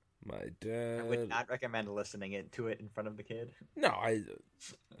 So my dad. I would not recommend listening to it in front of the kid. No,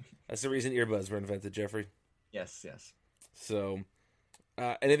 that's the reason earbuds were invented, Jeffrey. Yes. So,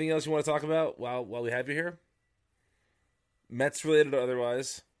 anything else you want to talk about while we have you here? Mets related or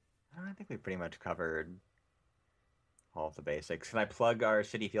otherwise? I think we pretty much covered all of the basics. Can I plug our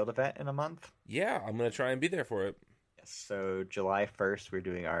Citi Field event in a month? Yeah, I'm going to try and be there for it. Yes, so July 1st, we're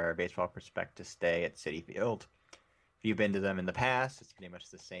doing our Baseball Prospectus Day at Citi Field. If you've been to them in the past, it's pretty much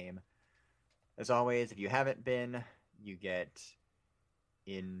the same. As always, if you haven't been, you get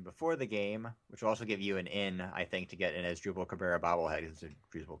in before the game, which will also give you an in, I think, to get in as Jubal Cabrera bobblehead. It's a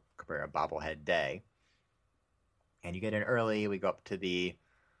Jubal Cabrera bobblehead day. And you get in early. We go up to the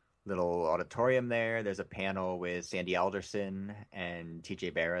little auditorium there. There's a panel with Sandy Alderson and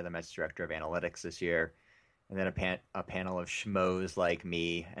TJ Barra, the Mets director of analytics this year. And then a panel of schmoes like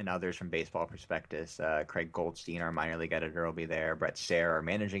me and others from Baseball Prospectus. Craig Goldstein, our minor league editor, will be there. Brett Sayre, our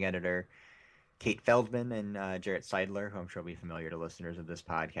managing editor. Kate Feldman and Jarrett Seidler, who I'm sure will be familiar to listeners of this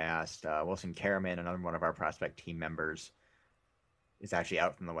podcast. Wilson Karaman, another one of our prospect team members, is actually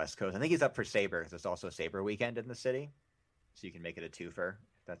out from the West Coast. I think he's up for Sabre because it's also Sabre weekend in the city. So you can make it a twofer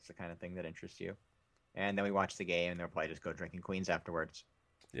if that's the kind of thing that interests you. And then we watch the game, and they'll probably just go drinking Queens afterwards.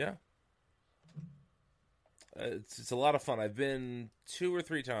 Yeah. It's a lot of fun. I've been 2 or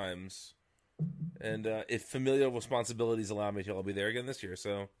 3 times, and if familial responsibilities allow me to, I'll be there again this year.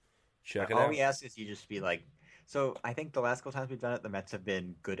 So check it out. All we ask is you just be like. So I think the last couple times we've done it, the Mets have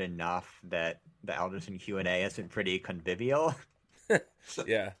been good enough that the Alderson Q&A has been pretty convivial.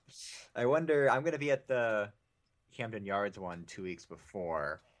 Yeah. I wonder. I'm going to be at the Camden Yards one 2 weeks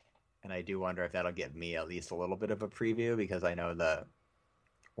before, and I do wonder if that'll give me at least a little bit of a preview because I know the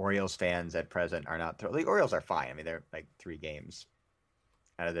Orioles fans at present are not thrilled. The Orioles are fine. I mean, they're like 3 games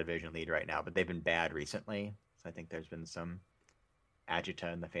out of the division lead right now, but they've been bad recently. So I think there's been some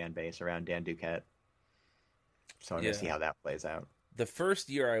agita in the fan base around Dan Duquette. So I'm going to see how that plays out. The first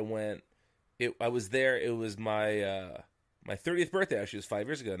year I went, I was there. It was my 30th birthday. Actually, it was 5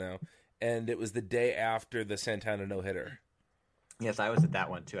 years ago now, and it was the day after the Santana no-hitter. Yes, I was at that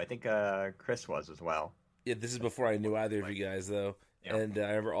one too. I think Chris was as well. Yeah, this is before I knew either of you guys, though. Yeah. And I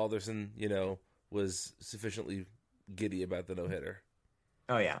remember Alderson, was sufficiently giddy about the no-hitter.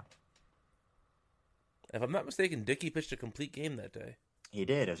 Oh, yeah. If I'm not mistaken, Dickey pitched a complete game that day. He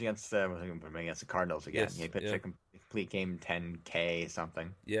did. It was against the Cardinals again. Yes, he pitched a complete game, 10K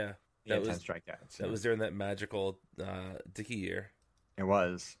something. Yeah. He had 10 strikeouts. So. That was during that magical Dickey year. It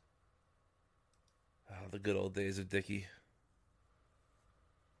was. Oh, the good old days of Dickey.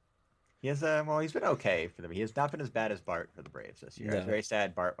 He has he's been okay for them. He has not been as bad as Bart for the Braves this year. No. It's very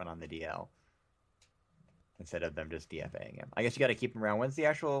sad Bart went on the DL instead of them just DFAing him. I guess you got to keep him around. When's the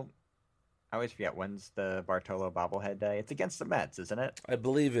actual? I always forget. When's the Bartolo bobblehead day? It's against the Mets, isn't it? I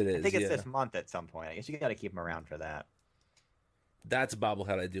believe it is. I think it's this month at some point. I guess you got to keep him around for that. That's a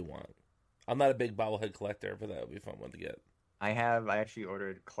bobblehead I do want. I'm not a big bobblehead collector, but that would be a fun one to get. I actually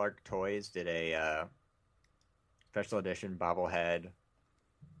ordered Clark Toys did a special edition bobblehead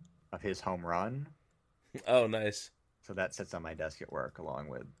of his home run. Oh, nice. So that sits on my desk at work along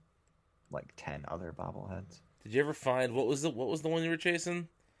with like 10 other bobbleheads. Did you ever find what was the one you were chasing?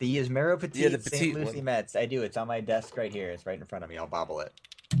 The Yasmero Petit, the St. Lucie one. Mets. I do. It's on my desk right here. It's right in front of me. I'll bobble it.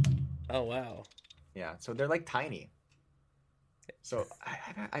 Oh, wow. Yeah, so they're like tiny. So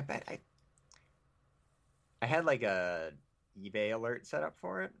I bet I had like a eBay alert set up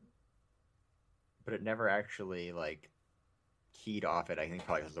for it, but it never actually like keyed off it. I think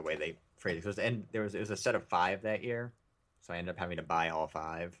probably because of the way they phrased it. It was a set of 5 that year, so I ended up having to buy all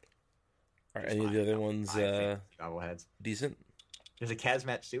 5. Are any of the other ones bobbleheads decent? There's a Kaz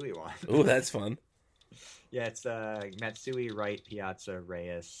Matsui one. Oh, that's fun. Yeah, it's Matsui, Wright, Piazza,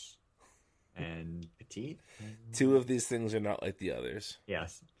 Reyes, and Petit. 2 of these things are not like the others.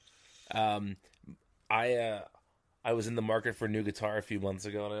 Yes. I was in the market for a new guitar a few months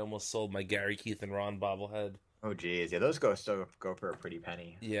ago, and I almost sold my Gary, Keith, and Ron bobblehead. Oh, geez. Yeah, those go for a pretty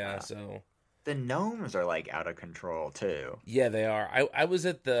penny. Yeah, so... The gnomes are, like, out of control, too. Yeah, they are. I was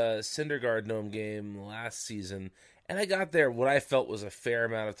at the Syndergaard gnome game last season, and I got there what I felt was a fair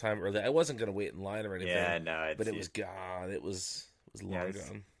amount of time early. I wasn't going to wait in line or anything. Yeah, no. But it was gone. It was long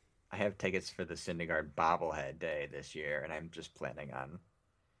gone. I have tickets for the Syndergaard bobblehead day this year, and I'm just planning on...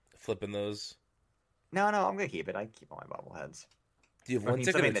 Flipping those? No, I'm going to keep it. I keep all my bobbleheads. Do you have one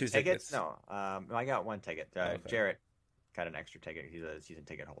ticket or 2 tickets? No, I got 1 ticket. Okay. Jarrett got an extra ticket. He's a season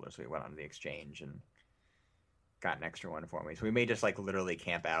ticket holder, so we went on the exchange and got an extra one for me. So we may just like literally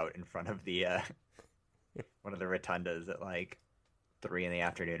camp out in front of the one of the rotundas at like 3 in the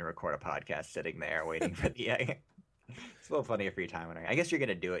afternoon and record a podcast sitting there waiting for the. It's a little funny a free time. I guess you're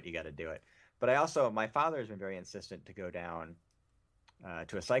gonna do it. You got to do it. But my father has been very insistent to go down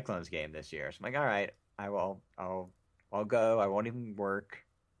to a Cyclones game this year. So I'm like, all right, I will. I'll go. I won't even work.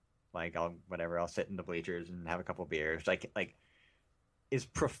 Like I'll sit in the bleachers and have a couple beers. Like is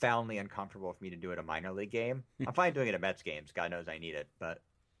profoundly uncomfortable for me to do at a minor league game. I'm fine doing it at Mets games. God knows I need it, but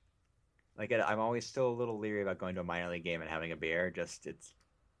like I'm always still a little leery about going to a minor league game and having a beer. Just it's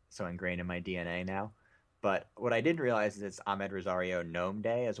so ingrained in my DNA now. But what I didn't realize is it's Ahmed Rosario Gnome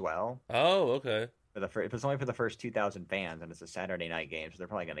Day as well. Oh, okay. It's only for the first 2,000 fans, and it's a Saturday night game, so they're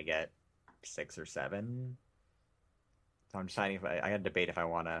probably going to get 6 or 7. So I'm deciding if I got to debate if I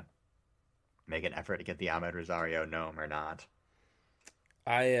want to make an effort to get the Ahmed Rosario Gnome or not.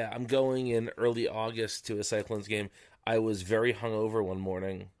 I'm going in early August to a Cyclones game. I was very hungover one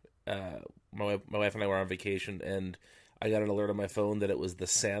morning. My wife and I were on vacation, and I got an alert on my phone that it was the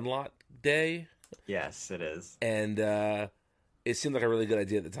Sandlot Day. Yes, it is. And it seemed like a really good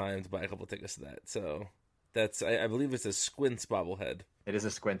idea at the time to buy a couple of tickets to that. So that's I believe it's a Squints bobblehead. It is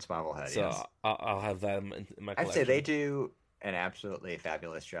a Squints bobblehead. So yes. I'll have that in my collection. I'd say they do an absolutely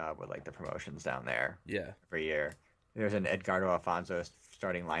fabulous job with like the promotions down there. Yeah. Every year, there's an Edgardo Alfonso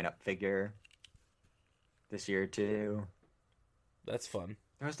starting lineup figure this year too. That's fun.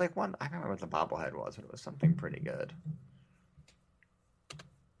 There was like one, I don't remember what the bobblehead was, but it was something pretty good.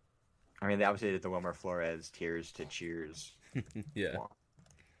 I mean, they obviously did the Wilmer Flores Tears to Cheers. Yeah. One,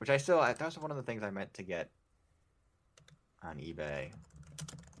 which that was one of the things I meant to get on eBay,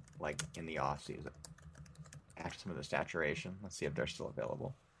 like in the off season. After some of the saturation. Let's see if they're still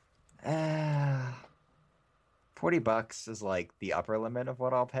available. $40 is like the upper limit of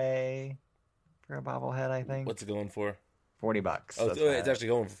what I'll pay for a bobblehead, I think. What's it going for? $40. Oh, it's actually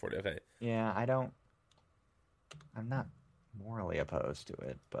going for 40. Okay. Yeah, I'm not morally opposed to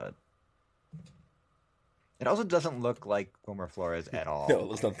it, but it also doesn't look like Wilmer Flores at all. No, it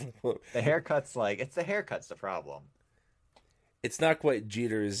looks nothing. The haircut's the problem. It's not quite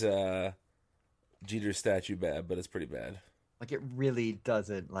Jeter's statue bad, but it's pretty bad. Like, it really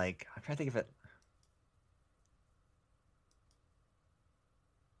doesn't, like, I'm trying to think of it.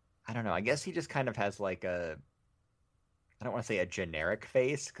 I don't know. I guess he just kind of has like I don't want to say a generic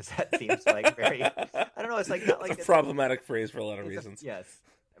face, because that seems like very, I don't know. It's like not like a problematic phrase for a lot of reasons. Yes.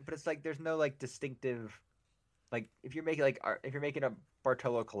 But it's like, there's no like distinctive, like if you're making a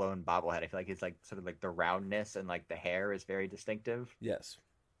Bartolo Colon bobblehead, I feel like it's like sort of like the roundness and like the hair is very distinctive. Yes.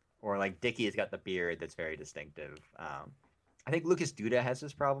 Or like Dickey has got the beard that's very distinctive. I think Lucas Duda has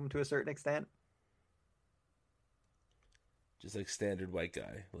this problem to a certain extent. Just like standard white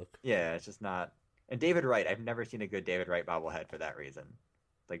guy look. Yeah, it's just not. And David Wright, I've never seen a good David Wright bobblehead for that reason.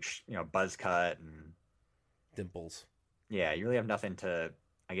 Like, buzz cut and dimples. Yeah, you really have nothing to,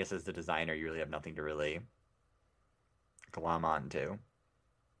 I guess as the designer, you really have nothing to really glom onto.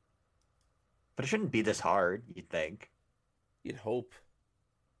 But it shouldn't be this hard, you'd think. You'd hope.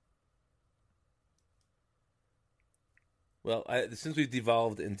 Well, since we've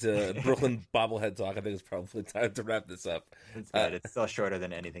devolved into Brooklyn bobblehead talk, I think it's probably time to wrap this up. It's good. It's still shorter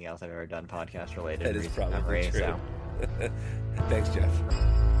than anything else I've ever done podcast related. That is probably true. So. Thanks, Jeff.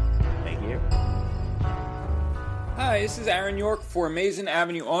 Thank you. Hi, this is Aaron York for Amazing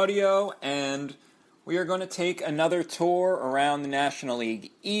Avenue Audio, and we are going to take another tour around the National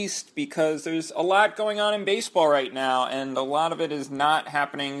League East because there's a lot going on in baseball right now, and a lot of it is not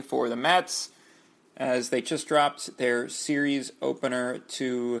happening for the Mets, as they just dropped their series opener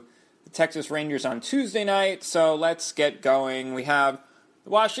to the Texas Rangers on Tuesday night. So let's get going. We have the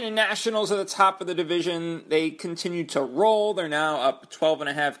Washington Nationals at the top of the division. They continue to roll. They're now up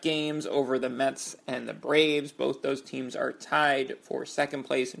 12.5 games over the Mets and the Braves. Both those teams are tied for second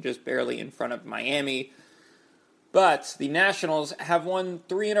place and just barely in front of Miami. But the Nationals have won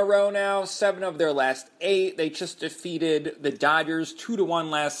 3 in a row now, 7 of their last 8. They just defeated the Dodgers 2-1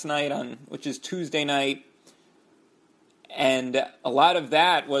 last night, which is Tuesday night. And a lot of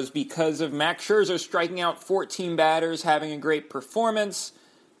that was because of Max Scherzer striking out 14 batters, having a great performance.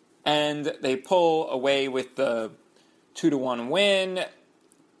 And they pull away with the 2-1 win.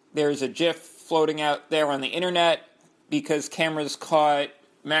 There's a GIF floating out there on the internet because cameras caught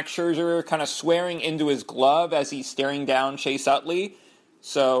Max Scherzer kind of swearing into his glove as he's staring down Chase Utley.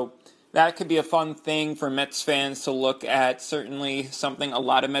 So that could be a fun thing for Mets fans to look at. Certainly something a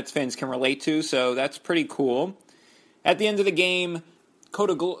lot of Mets fans can relate to, so that's pretty cool. At the end of the game,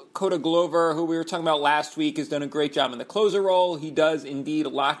 Coda Glover, who we were talking about last week, has done a great job in the closer role. He does indeed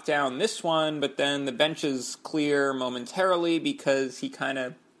lock down this one, but then the benches clear momentarily because he kind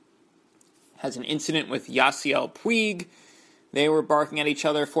of has an incident with Yasiel Puig. They were barking at each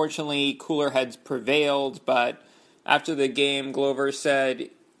other. Fortunately, cooler heads prevailed, but after the game, Glover said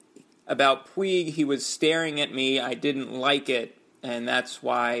about Puig, he was staring at me, I didn't like it, and that's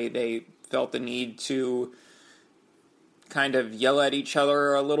why they felt the need to kind of yell at each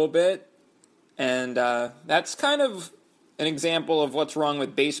other a little bit. And that's kind of an example of what's wrong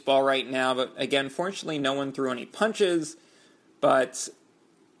with baseball right now. But again, fortunately, no one threw any punches. But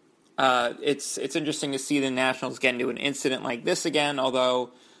it's interesting to see the Nationals get into an incident like this again,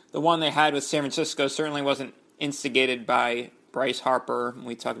 although the one they had with San Francisco certainly wasn't instigated by Bryce Harper.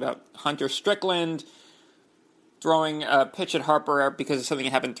 We talked about Hunter Strickland throwing a pitch at Harper because of something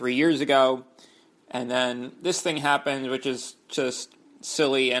that happened 3 years ago. And then this thing happened, which is just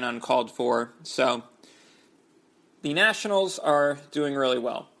silly and uncalled for. So the Nationals are doing really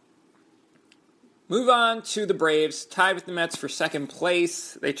well. Move on to the Braves, tied with the Mets for second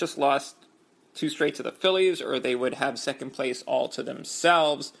place. They just lost 2 straight to the Phillies, or they would have second place all to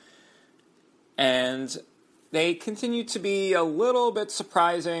themselves. And they continue to be a little bit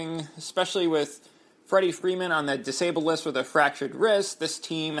surprising, especially with Freddie Freeman on the disabled list with a fractured wrist. This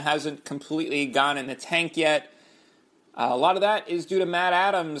team hasn't completely gone in the tank yet. A lot of that is due to Matt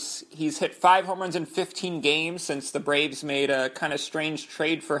Adams. He's hit 5 home runs in 15 games since the Braves made a kind of strange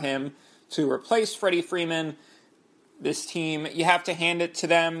trade for him to replace Freddie Freeman. This team, you have to hand it to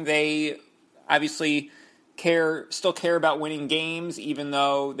them. They obviously still care about winning games, even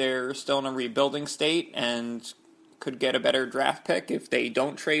though they're still in a rebuilding state and could get a better draft pick if they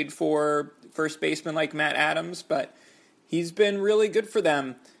don't trade for first baseman like Matt Adams. But he's been really good for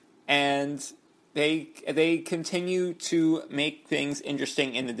them, and they continue to make things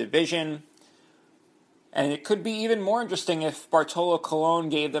interesting in the division. And it could be even more interesting if Bartolo Colon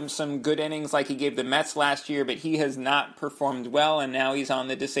gave them some good innings like he gave the Mets last year, but he has not performed well, and now he's on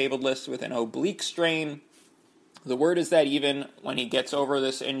the disabled list with an oblique strain. The word is that even when he gets over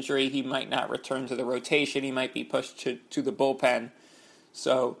this injury, he might not return to the rotation. He might be pushed to the bullpen.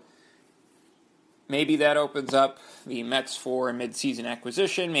 So maybe that opens up the Mets for a midseason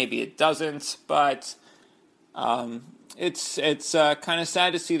acquisition. Maybe it doesn't, but it's kind of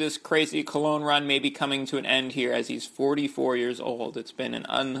sad to see this crazy Colon run maybe coming to an end here as he's 44 years old. It's been an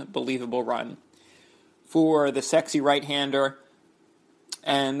unbelievable run for the sexy right-hander.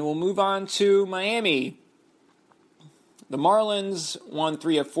 And we'll move on to Miami. The Marlins won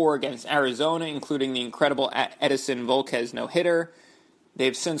 3 of 4 against Arizona, including the incredible Edison Volquez no-hitter.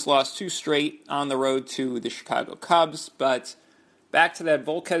 They've since lost 2 straight on the road to the Chicago Cubs, but back to that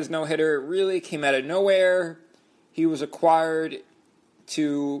Volquez no-hitter, really came out of nowhere. He was acquired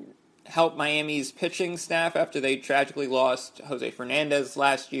to help Miami's pitching staff after they tragically lost Jose Fernandez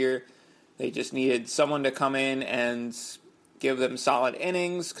last year. They just needed someone to come in and give them solid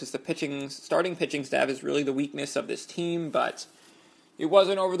innings because the starting pitching staff is really the weakness of this team. But it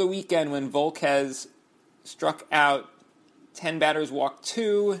wasn't over the weekend when Volquez struck out 10 batters, walked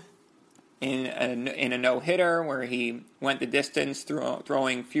 2 in a no-hitter where he went the distance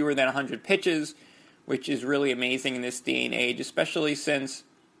throwing fewer than 100 pitches, which is really amazing in this day and age, especially since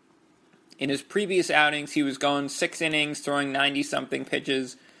in his previous outings he was going 6 innings, throwing 90-something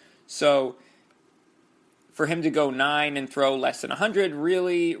pitches. So for him to go 9 and throw less than 100,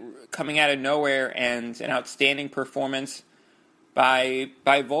 really coming out of nowhere, and an outstanding performance by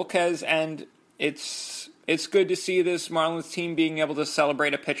Volquez. And it's good to see this Marlins team being able to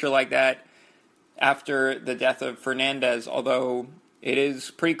celebrate a pitcher like that after the death of Fernandez, although it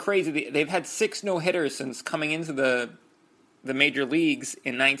is pretty crazy. They've had 6 no-hitters since coming into the major leagues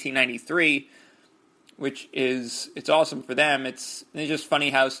in 1993, which it's awesome for them. It's just funny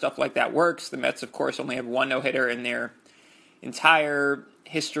how stuff like that works. The Mets, of course, only have 1 no-hitter in their entire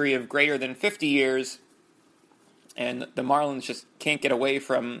history of greater than 50 years, and the Marlins just can't get away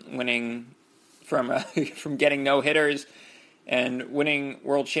from winning, from getting no-hitters and winning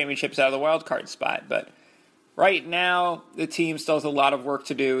world championships out of the wild card spot. But right now, the team still has a lot of work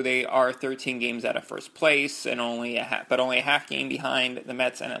to do. They are 13 games out of first place, and only a half game behind the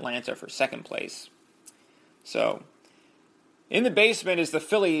Mets and Atlanta for second place. So, in the basement is the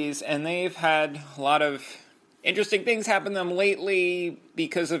Phillies, and they've had a lot of interesting things happen to them lately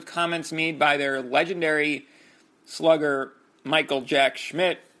because of comments made by their legendary slugger Michael Jack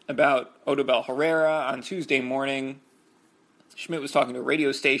Schmidt about Odubel Herrera on Tuesday morning. Schmidt was talking to a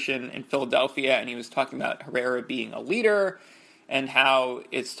radio station in Philadelphia, and he was talking about Herrera being a leader and how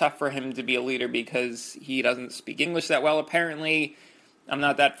it's tough for him to be a leader because he doesn't speak English that well, apparently. I'm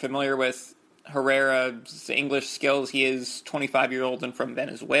not that familiar with Herrera's English skills. He is 25-year-old and from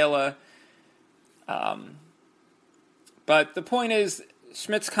Venezuela. But the point is,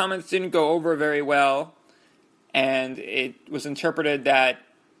 Schmidt's comments didn't go over very well, and it was interpreted that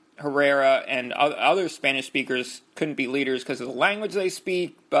Herrera and other Spanish speakers couldn't be leaders because of the language they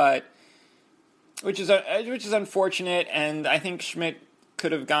speak, but which is unfortunate. And I think Schmidt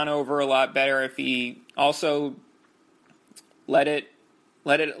could have gone over a lot better if he also let it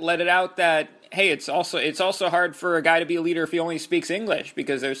out that, hey, it's also hard for a guy to be a leader if he only speaks English,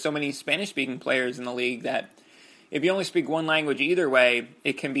 because there's so many Spanish speaking players in the league that if you only speak one language either way,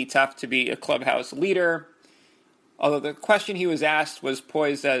 it can be tough to be a clubhouse leader. Although the question he was asked was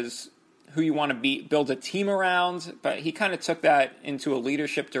poised as, who you want to build a team around, but he kind of took that into a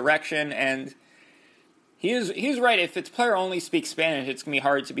leadership direction, and he's right. If its player only speaks Spanish, it's going to be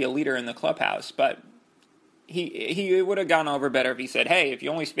hard to be a leader in the clubhouse, but he would have gone over better if he said, hey, if you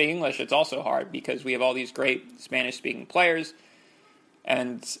only speak English, it's also hard because we have all these great Spanish-speaking players,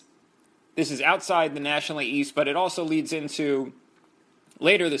 and this is outside the National League East, but it also leads into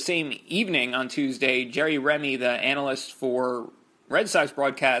later the same evening on Tuesday, Jerry Remy, the analyst for Red Sox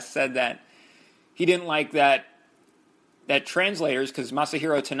broadcast, said that he didn't like that translators, because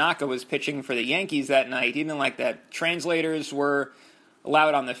Masahiro Tanaka was pitching for the Yankees that night, he didn't like that translators were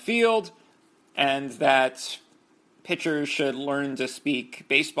allowed on the field, and that pitchers should learn to speak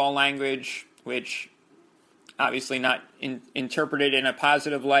baseball language, which obviously not interpreted in a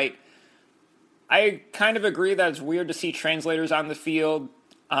positive light. I kind of agree that it's weird to see translators on the field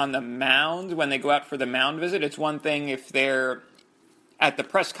on the mound when they go out for the mound visit. It's one thing if they're at the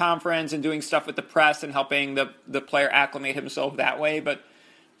press conference and doing stuff with the press and helping the player acclimate himself that way, but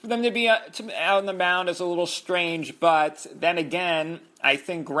for them to be out on the mound is a little strange. But then again, I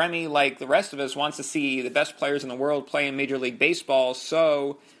think Remy, like the rest of us, wants to see the best players in the world play in Major League Baseball.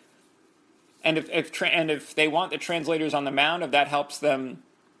 So, and if they want the translators on the mound, if that helps them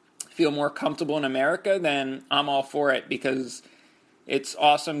feel more comfortable in America, then I'm all for it, because it's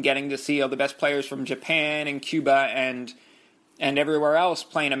awesome getting to see all the best players from Japan and Cuba and everywhere else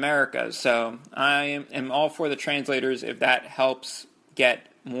play in America. So I am all for the translators if that helps get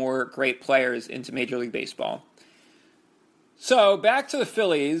more great players into Major League Baseball. So back to the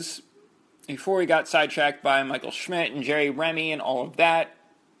Phillies, before we got sidetracked by Michael Schmidt and Jerry Remy and all of that.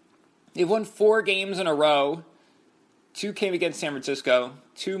 They've won 4 games in a row. 2 came against San Francisco.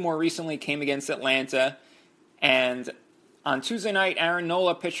 2 more recently came against Atlanta. And on Tuesday night, Aaron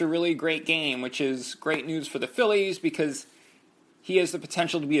Nola pitched a really great game, which is great news for the Phillies because he has the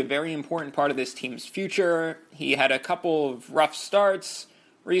potential to be a very important part of this team's future. He had a couple of rough starts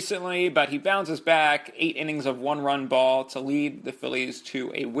recently, but he bounces back, 8 innings of 1-run ball to lead the Phillies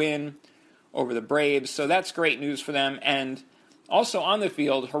to a win over the Braves. So that's great news for them. And also on the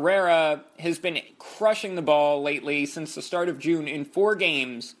field, Herrera has been crushing the ball lately since the start of June. In 4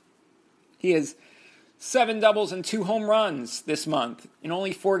 games, he has 7 doubles and 2 home runs this month. In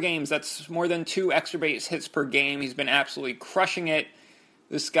only 4 games, that's more than 2 extra base hits per game. He's been absolutely crushing it.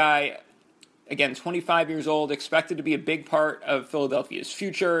 This guy, again, 25 years old, expected to be a big part of Philadelphia's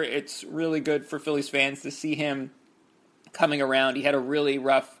future. It's really good for Phillies fans to see him coming around. He had a really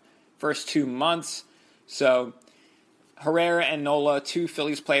rough first 2 months. So Herrera and Nola, 2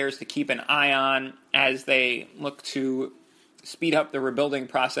 Phillies players to keep an eye on as they look to speed up the rebuilding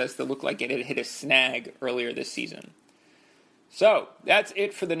process that looked like it had hit a snag earlier this season. So that's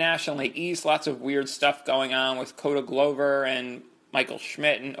it for the National League East. Lots of weird stuff going on with Coda Glover and Michael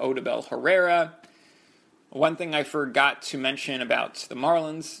Schmidt and Odubel Herrera. One thing I forgot to mention about the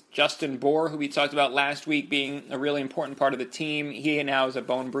Marlins, Justin Bour, who we talked about last week being a really important part of the team, he now has a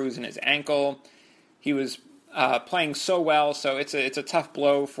bone bruise in his ankle. He was playing so well, so it's a tough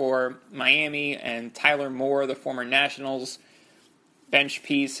blow for Miami, and Tyler Moore, the former Nationals bench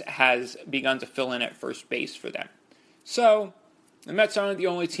piece, has begun to fill in at first base for them. So the Mets aren't the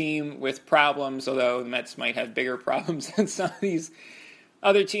only team with problems, although the Mets might have bigger problems than some of these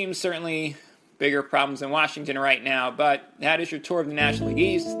other teams, certainly bigger problems than Washington right now. But that is your tour of the National League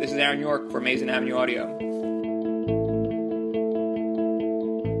East. This is Aaron York for Amazing Avenue Audio.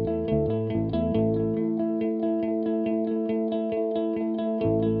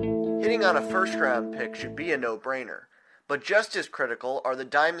 Hitting on a first-round pick should be a no-brainer, but just as critical are the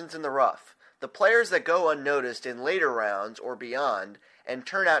diamonds in the rough, the players that go unnoticed in later rounds or beyond and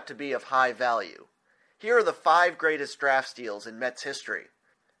turn out to be of high value. Here are the 5 greatest draft steals in Mets history.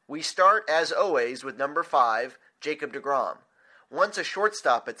 We start, as always, with number 5, Jacob deGrom. Once a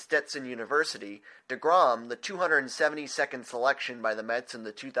shortstop at Stetson University, deGrom, the 272nd selection by the Mets in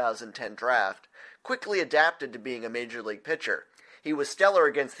the 2010 draft, quickly adapted to being a major league pitcher. He was stellar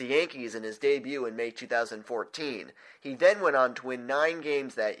against the Yankees in his debut in May 2014. He then went on to win 9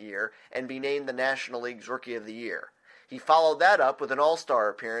 games that year and be named the National League's Rookie of the Year. He followed that up with an All-Star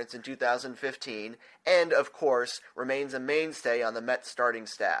appearance in 2015 and, of course, remains a mainstay on the Mets starting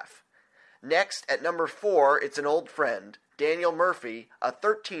staff. Next, at number 4, it's an old friend, Daniel Murphy, a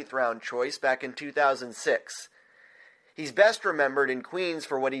 13th round choice back in 2006. He's best remembered in Queens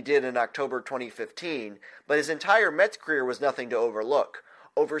for what he did in October 2015, but his entire Mets career was nothing to overlook.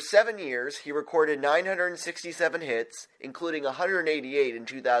 Over 7 years, he recorded 967 hits, including 188 in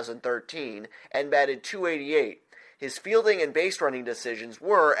 2013, and batted .288. His fielding and base running decisions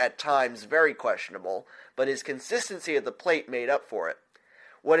were, at times, very questionable, but his consistency at the plate made up for it.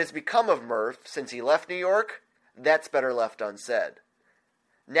 What has become of Murph since he left New York? That's better left unsaid.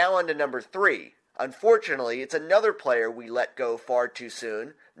 Now on to number 3. Unfortunately, it's another player we let go far too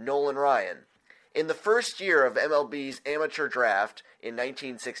soon, Nolan Ryan. In the first year of MLB's amateur draft in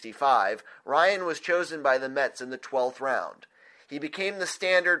 1965, Ryan was chosen by the Mets in the 12th round. He became the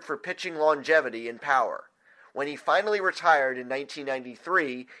standard for pitching longevity and power. When he finally retired in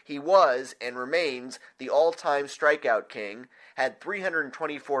 1993, he was, and remains, the all-time strikeout king, had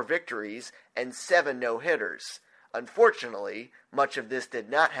 324 victories and 7 no-hitters. Unfortunately, much of this did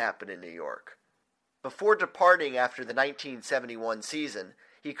not happen in New York. Before departing after the 1971 season,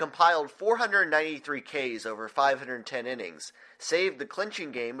 he compiled 493 Ks over 510 innings, saved the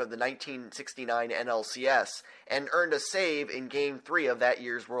clinching game of the 1969 NLCS, and earned a save in Game 3 of that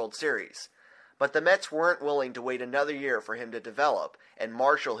year's World Series. But the Mets weren't willing to wait another year for him to develop and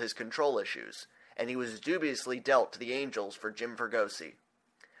marshal his control issues, and he was dubiously dealt to the Angels for Jim Fregosi.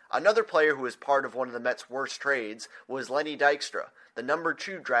 Another player who was part of one of the Mets' worst trades was Lenny Dykstra, the number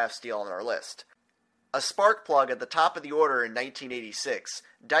 2 draft steal on our list. A spark plug at the top of the order in 1986,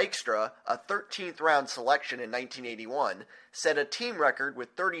 Dykstra, a 13th-round selection in 1981, set a team record with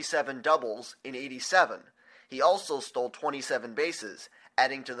 37 doubles in 87. He also stole 27 bases,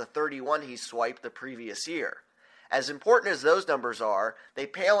 adding to the 31 he swiped the previous year. As important as those numbers are, they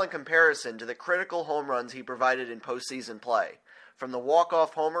pale in comparison to the critical home runs he provided in postseason play. From the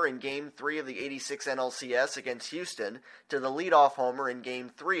walk-off homer in Game 3 of the 86 NLCS against Houston to the leadoff homer in Game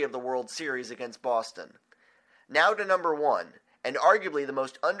 3 of the World Series against Boston. Now to number 1, and arguably the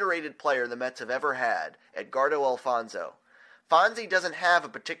most underrated player the Mets have ever had, Edgardo Alfonzo. Fonzie doesn't have a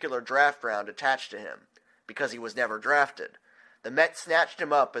particular draft round attached to him, because he was never drafted. The Mets snatched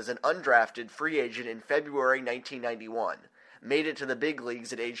him up as an undrafted free agent in February 1991. Made it to the big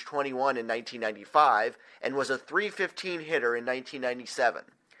leagues at age 21 in 1995, and was a .315 hitter in 1997.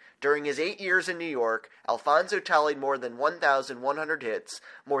 During his 8 years in New York, Alfonzo tallied more than 1,100 hits,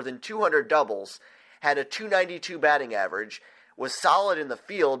 more than 200 doubles, had a .292 batting average, was solid in the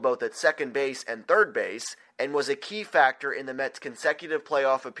field both at second base and third base, and was a key factor in the Mets' consecutive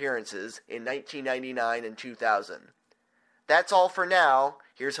playoff appearances in 1999 and 2000. That's all for now.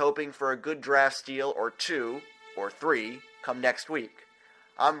 Here's hoping for a good draft steal or 2, or 3, come next week.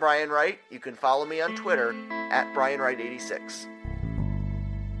 I'm Brian Wright. You can follow me on Twitter at BrianWright86.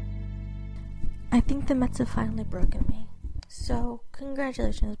 I think the Mets have finally broken me. So,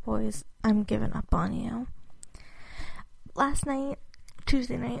 congratulations, boys. I'm giving up on you. Last night,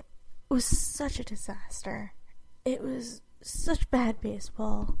 Tuesday night, was such a disaster. It was such bad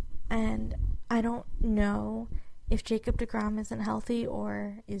baseball, and I don't know if Jacob deGrom isn't healthy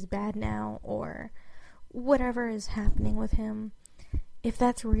or is bad now or whatever is happening with him. If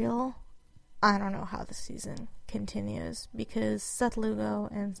that's real, I don't know how the season continues because Seth Lugo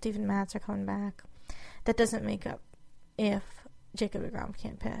and Steven Matz are coming back. That doesn't make up if Jacob deGrom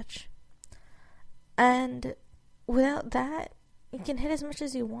can't pitch. And without that, you can hit as much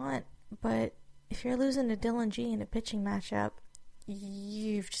as you want, but if you're losing to Dylan G in a pitching matchup,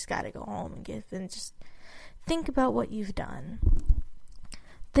 you've just got to go home and just think about what you've done.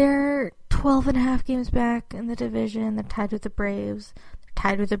 They're 12.5 games back in the division. They're tied with the Braves. They're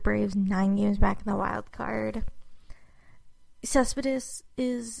tied with the Braves 9 games back in the wild card. Cespedes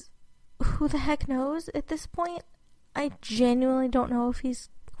is who the heck knows at this point. I genuinely don't know if he's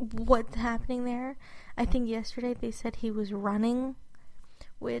what's happening there. I think yesterday they said he was running,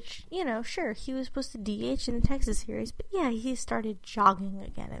 which, sure, he was supposed to DH in the Texas series, but yeah, he started jogging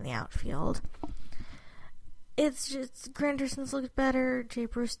again in the outfield. It's just, Granderson's looked better. Jay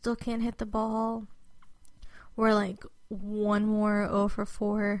Bruce still can't hit the ball. We're like one more 0 for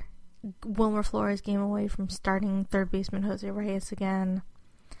 4 Wilmer Flores game away from starting third baseman Jose Reyes again.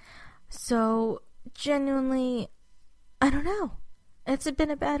 So, genuinely, I don't know. It's been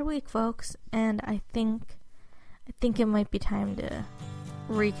a bad week, folks, and I think it might be time to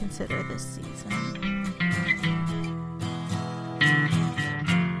reconsider this season.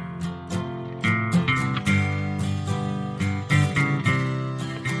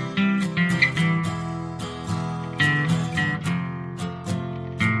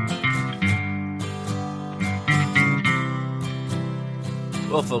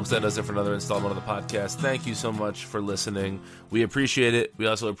 Well, folks, that does it for another installment of the podcast. Thank you so much for listening. We appreciate it. We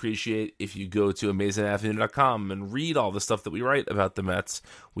also appreciate if you go to AmazingAvenue.com and read all the stuff that we write about the Mets.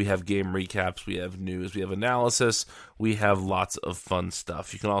 We have game recaps, we have news, we have analysis, we have lots of fun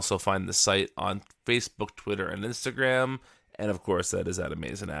stuff. You can also find the site on Facebook, Twitter, and Instagram, and of course, that is at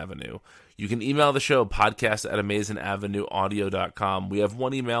Amazing Avenue. You can email the show, podcast@AmazingAvenueAudio.com. We have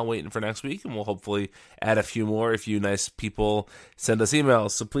one email waiting for next week, and we'll hopefully add a few more if you nice people send us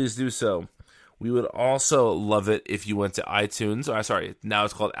emails, so please do so. We would also love it if you went to iTunes, now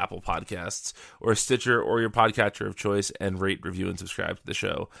it's called Apple Podcasts, or Stitcher, or your podcatcher of choice, and rate, review, and subscribe to the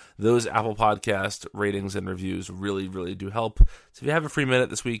show. Those Apple Podcast ratings and reviews really, really do help. So if you have a free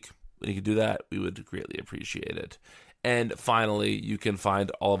minute this week, when you can do that, we would greatly appreciate it. And finally, you can find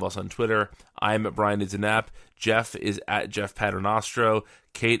all of us on Twitter. I'm at Brian Needs a Nap. Jeff is at Jeff Paternostro.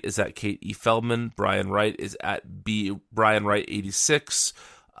 Kate is at Kate E. Feldman. Brian Wright is at Brian Wright 86.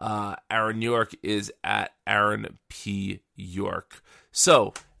 Aaron York is at Aaron P. York.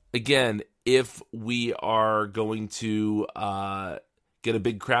 So, again, if we are going to get a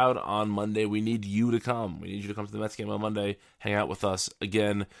big crowd on Monday, we need you to come. We need you to come to the Mets game on Monday, hang out with us.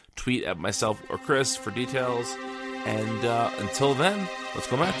 Again, tweet at myself or Chris for details. And until then, let's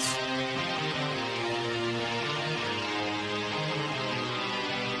go Mets.